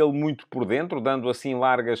também ele muito por dentro, dando assim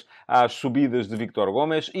largas às subidas de Víctor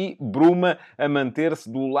Gomes, e Bruma a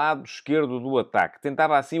manter-se do lado esquerdo do ataque.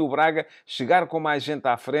 Tentava assim o Braga chegar com mais gente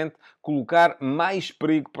à frente, colocar mais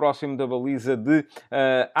perigo próximo da baliza de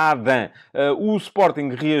Adam. O Sporting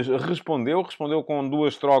respondeu com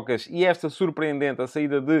duas trocas, e esta surpreendente, a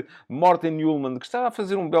saída de Morten Hjulmand, que estava a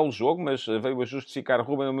fazer um belo jogo, mas veio a justificar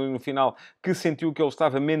Ruben Amorim no final, que sentiu que ele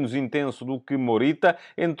estava menos intenso do que Morita.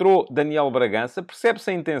 Entrou Daniel Bragança. Percebe-se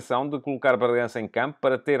a intenção de colocar Bragança em campo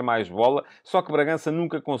para ter mais bola, só que Bragança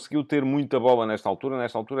nunca conseguiu ter muita bola nesta altura.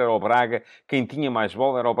 Nesta altura era o Braga quem tinha mais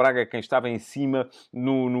bola, era o Braga quem estava em cima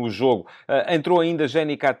no jogo. Entrou ainda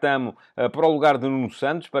Jenny Catamo para o lugar de Nuno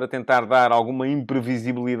Santos, para tentar dar alguma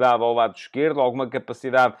imprevisibilidade ao lado esquerdo, alguma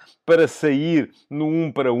capacidade para sair no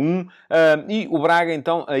 1 para 1. E o Braga,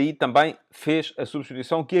 então, aí também fez a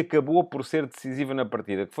substituição que acabou por ser decisiva na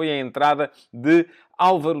partida, que foi a entrada de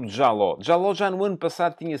Álvaro Jaló. Jaló já no ano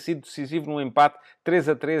passado tinha sido decisivo num empate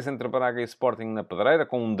 3-3 entre Braga e Sporting na Pedreira,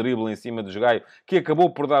 com um drible em cima de Jogaio, que acabou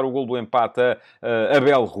por dar o gol do empate a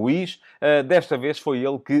Abel Ruiz. Desta vez foi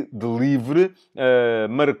ele que, de livre,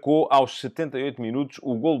 marcou aos 78 minutos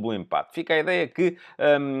o gol do empate. Fica a ideia que,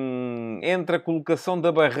 entre a colocação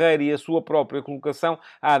da barreira e a sua própria colocação,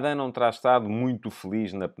 a Adam não terá estado muito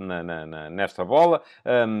feliz nesta bola.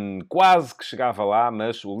 Quase que chegava lá,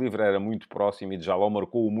 mas o livre era muito próximo e de Jaló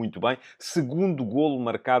marcou-o muito bem. Segundo golo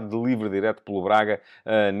marcado de livre direto pelo Braga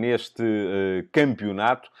neste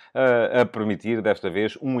campeonato, a permitir, desta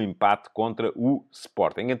vez, um empate contra o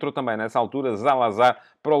Sporting. Entrou também, nessa altura, Zalazar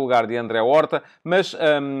para o lugar de André Horta, mas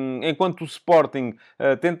enquanto o Sporting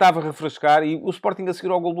tentava refrescar, e o Sporting a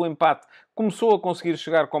seguir ao golo do empate começou a conseguir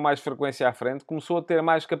chegar com mais frequência à frente, começou a ter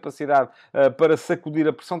mais capacidade para sacudir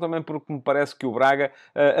a pressão, também porque me parece que o Braga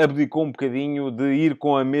abdicou um bocadinho de ir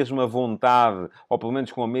com a mesma vontade, ou pelo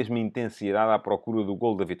menos com a mesma intensidade à procura do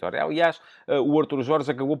golo da vitória. Aliás, o Artur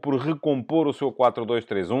Jorge acabou por recompor o seu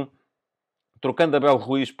 4-2-3-1, trocando Abel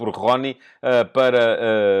Ruiz por Rony, para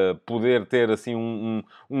poder ter assim um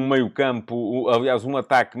meio-campo, aliás, um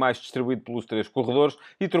ataque mais distribuído pelos três corredores,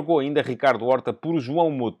 e trocou ainda Ricardo Horta por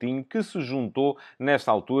João Moutinho, que se juntou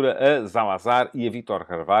nesta altura a Zalazar e a Vítor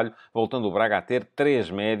Carvalho, voltando o Braga a ter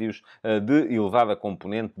três médios de elevada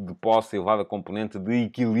componente de posse, elevada componente de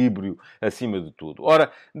equilíbrio acima de tudo.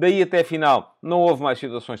 Ora, daí até a final não houve mais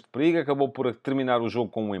situações de perigo, acabou por terminar o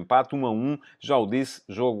jogo com um empate, 1-1, já o disse,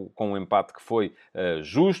 jogo com um empate que foi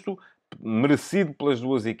justo, merecido pelas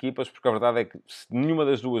duas equipas, porque a verdade é que nenhuma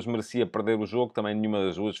das duas merecia perder o jogo, também nenhuma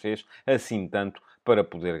das duas fez assim tanto para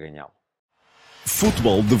poder ganhá-lo.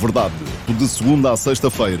 Futebol de Verdade, de segunda a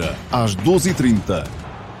sexta-feira, às 12h30,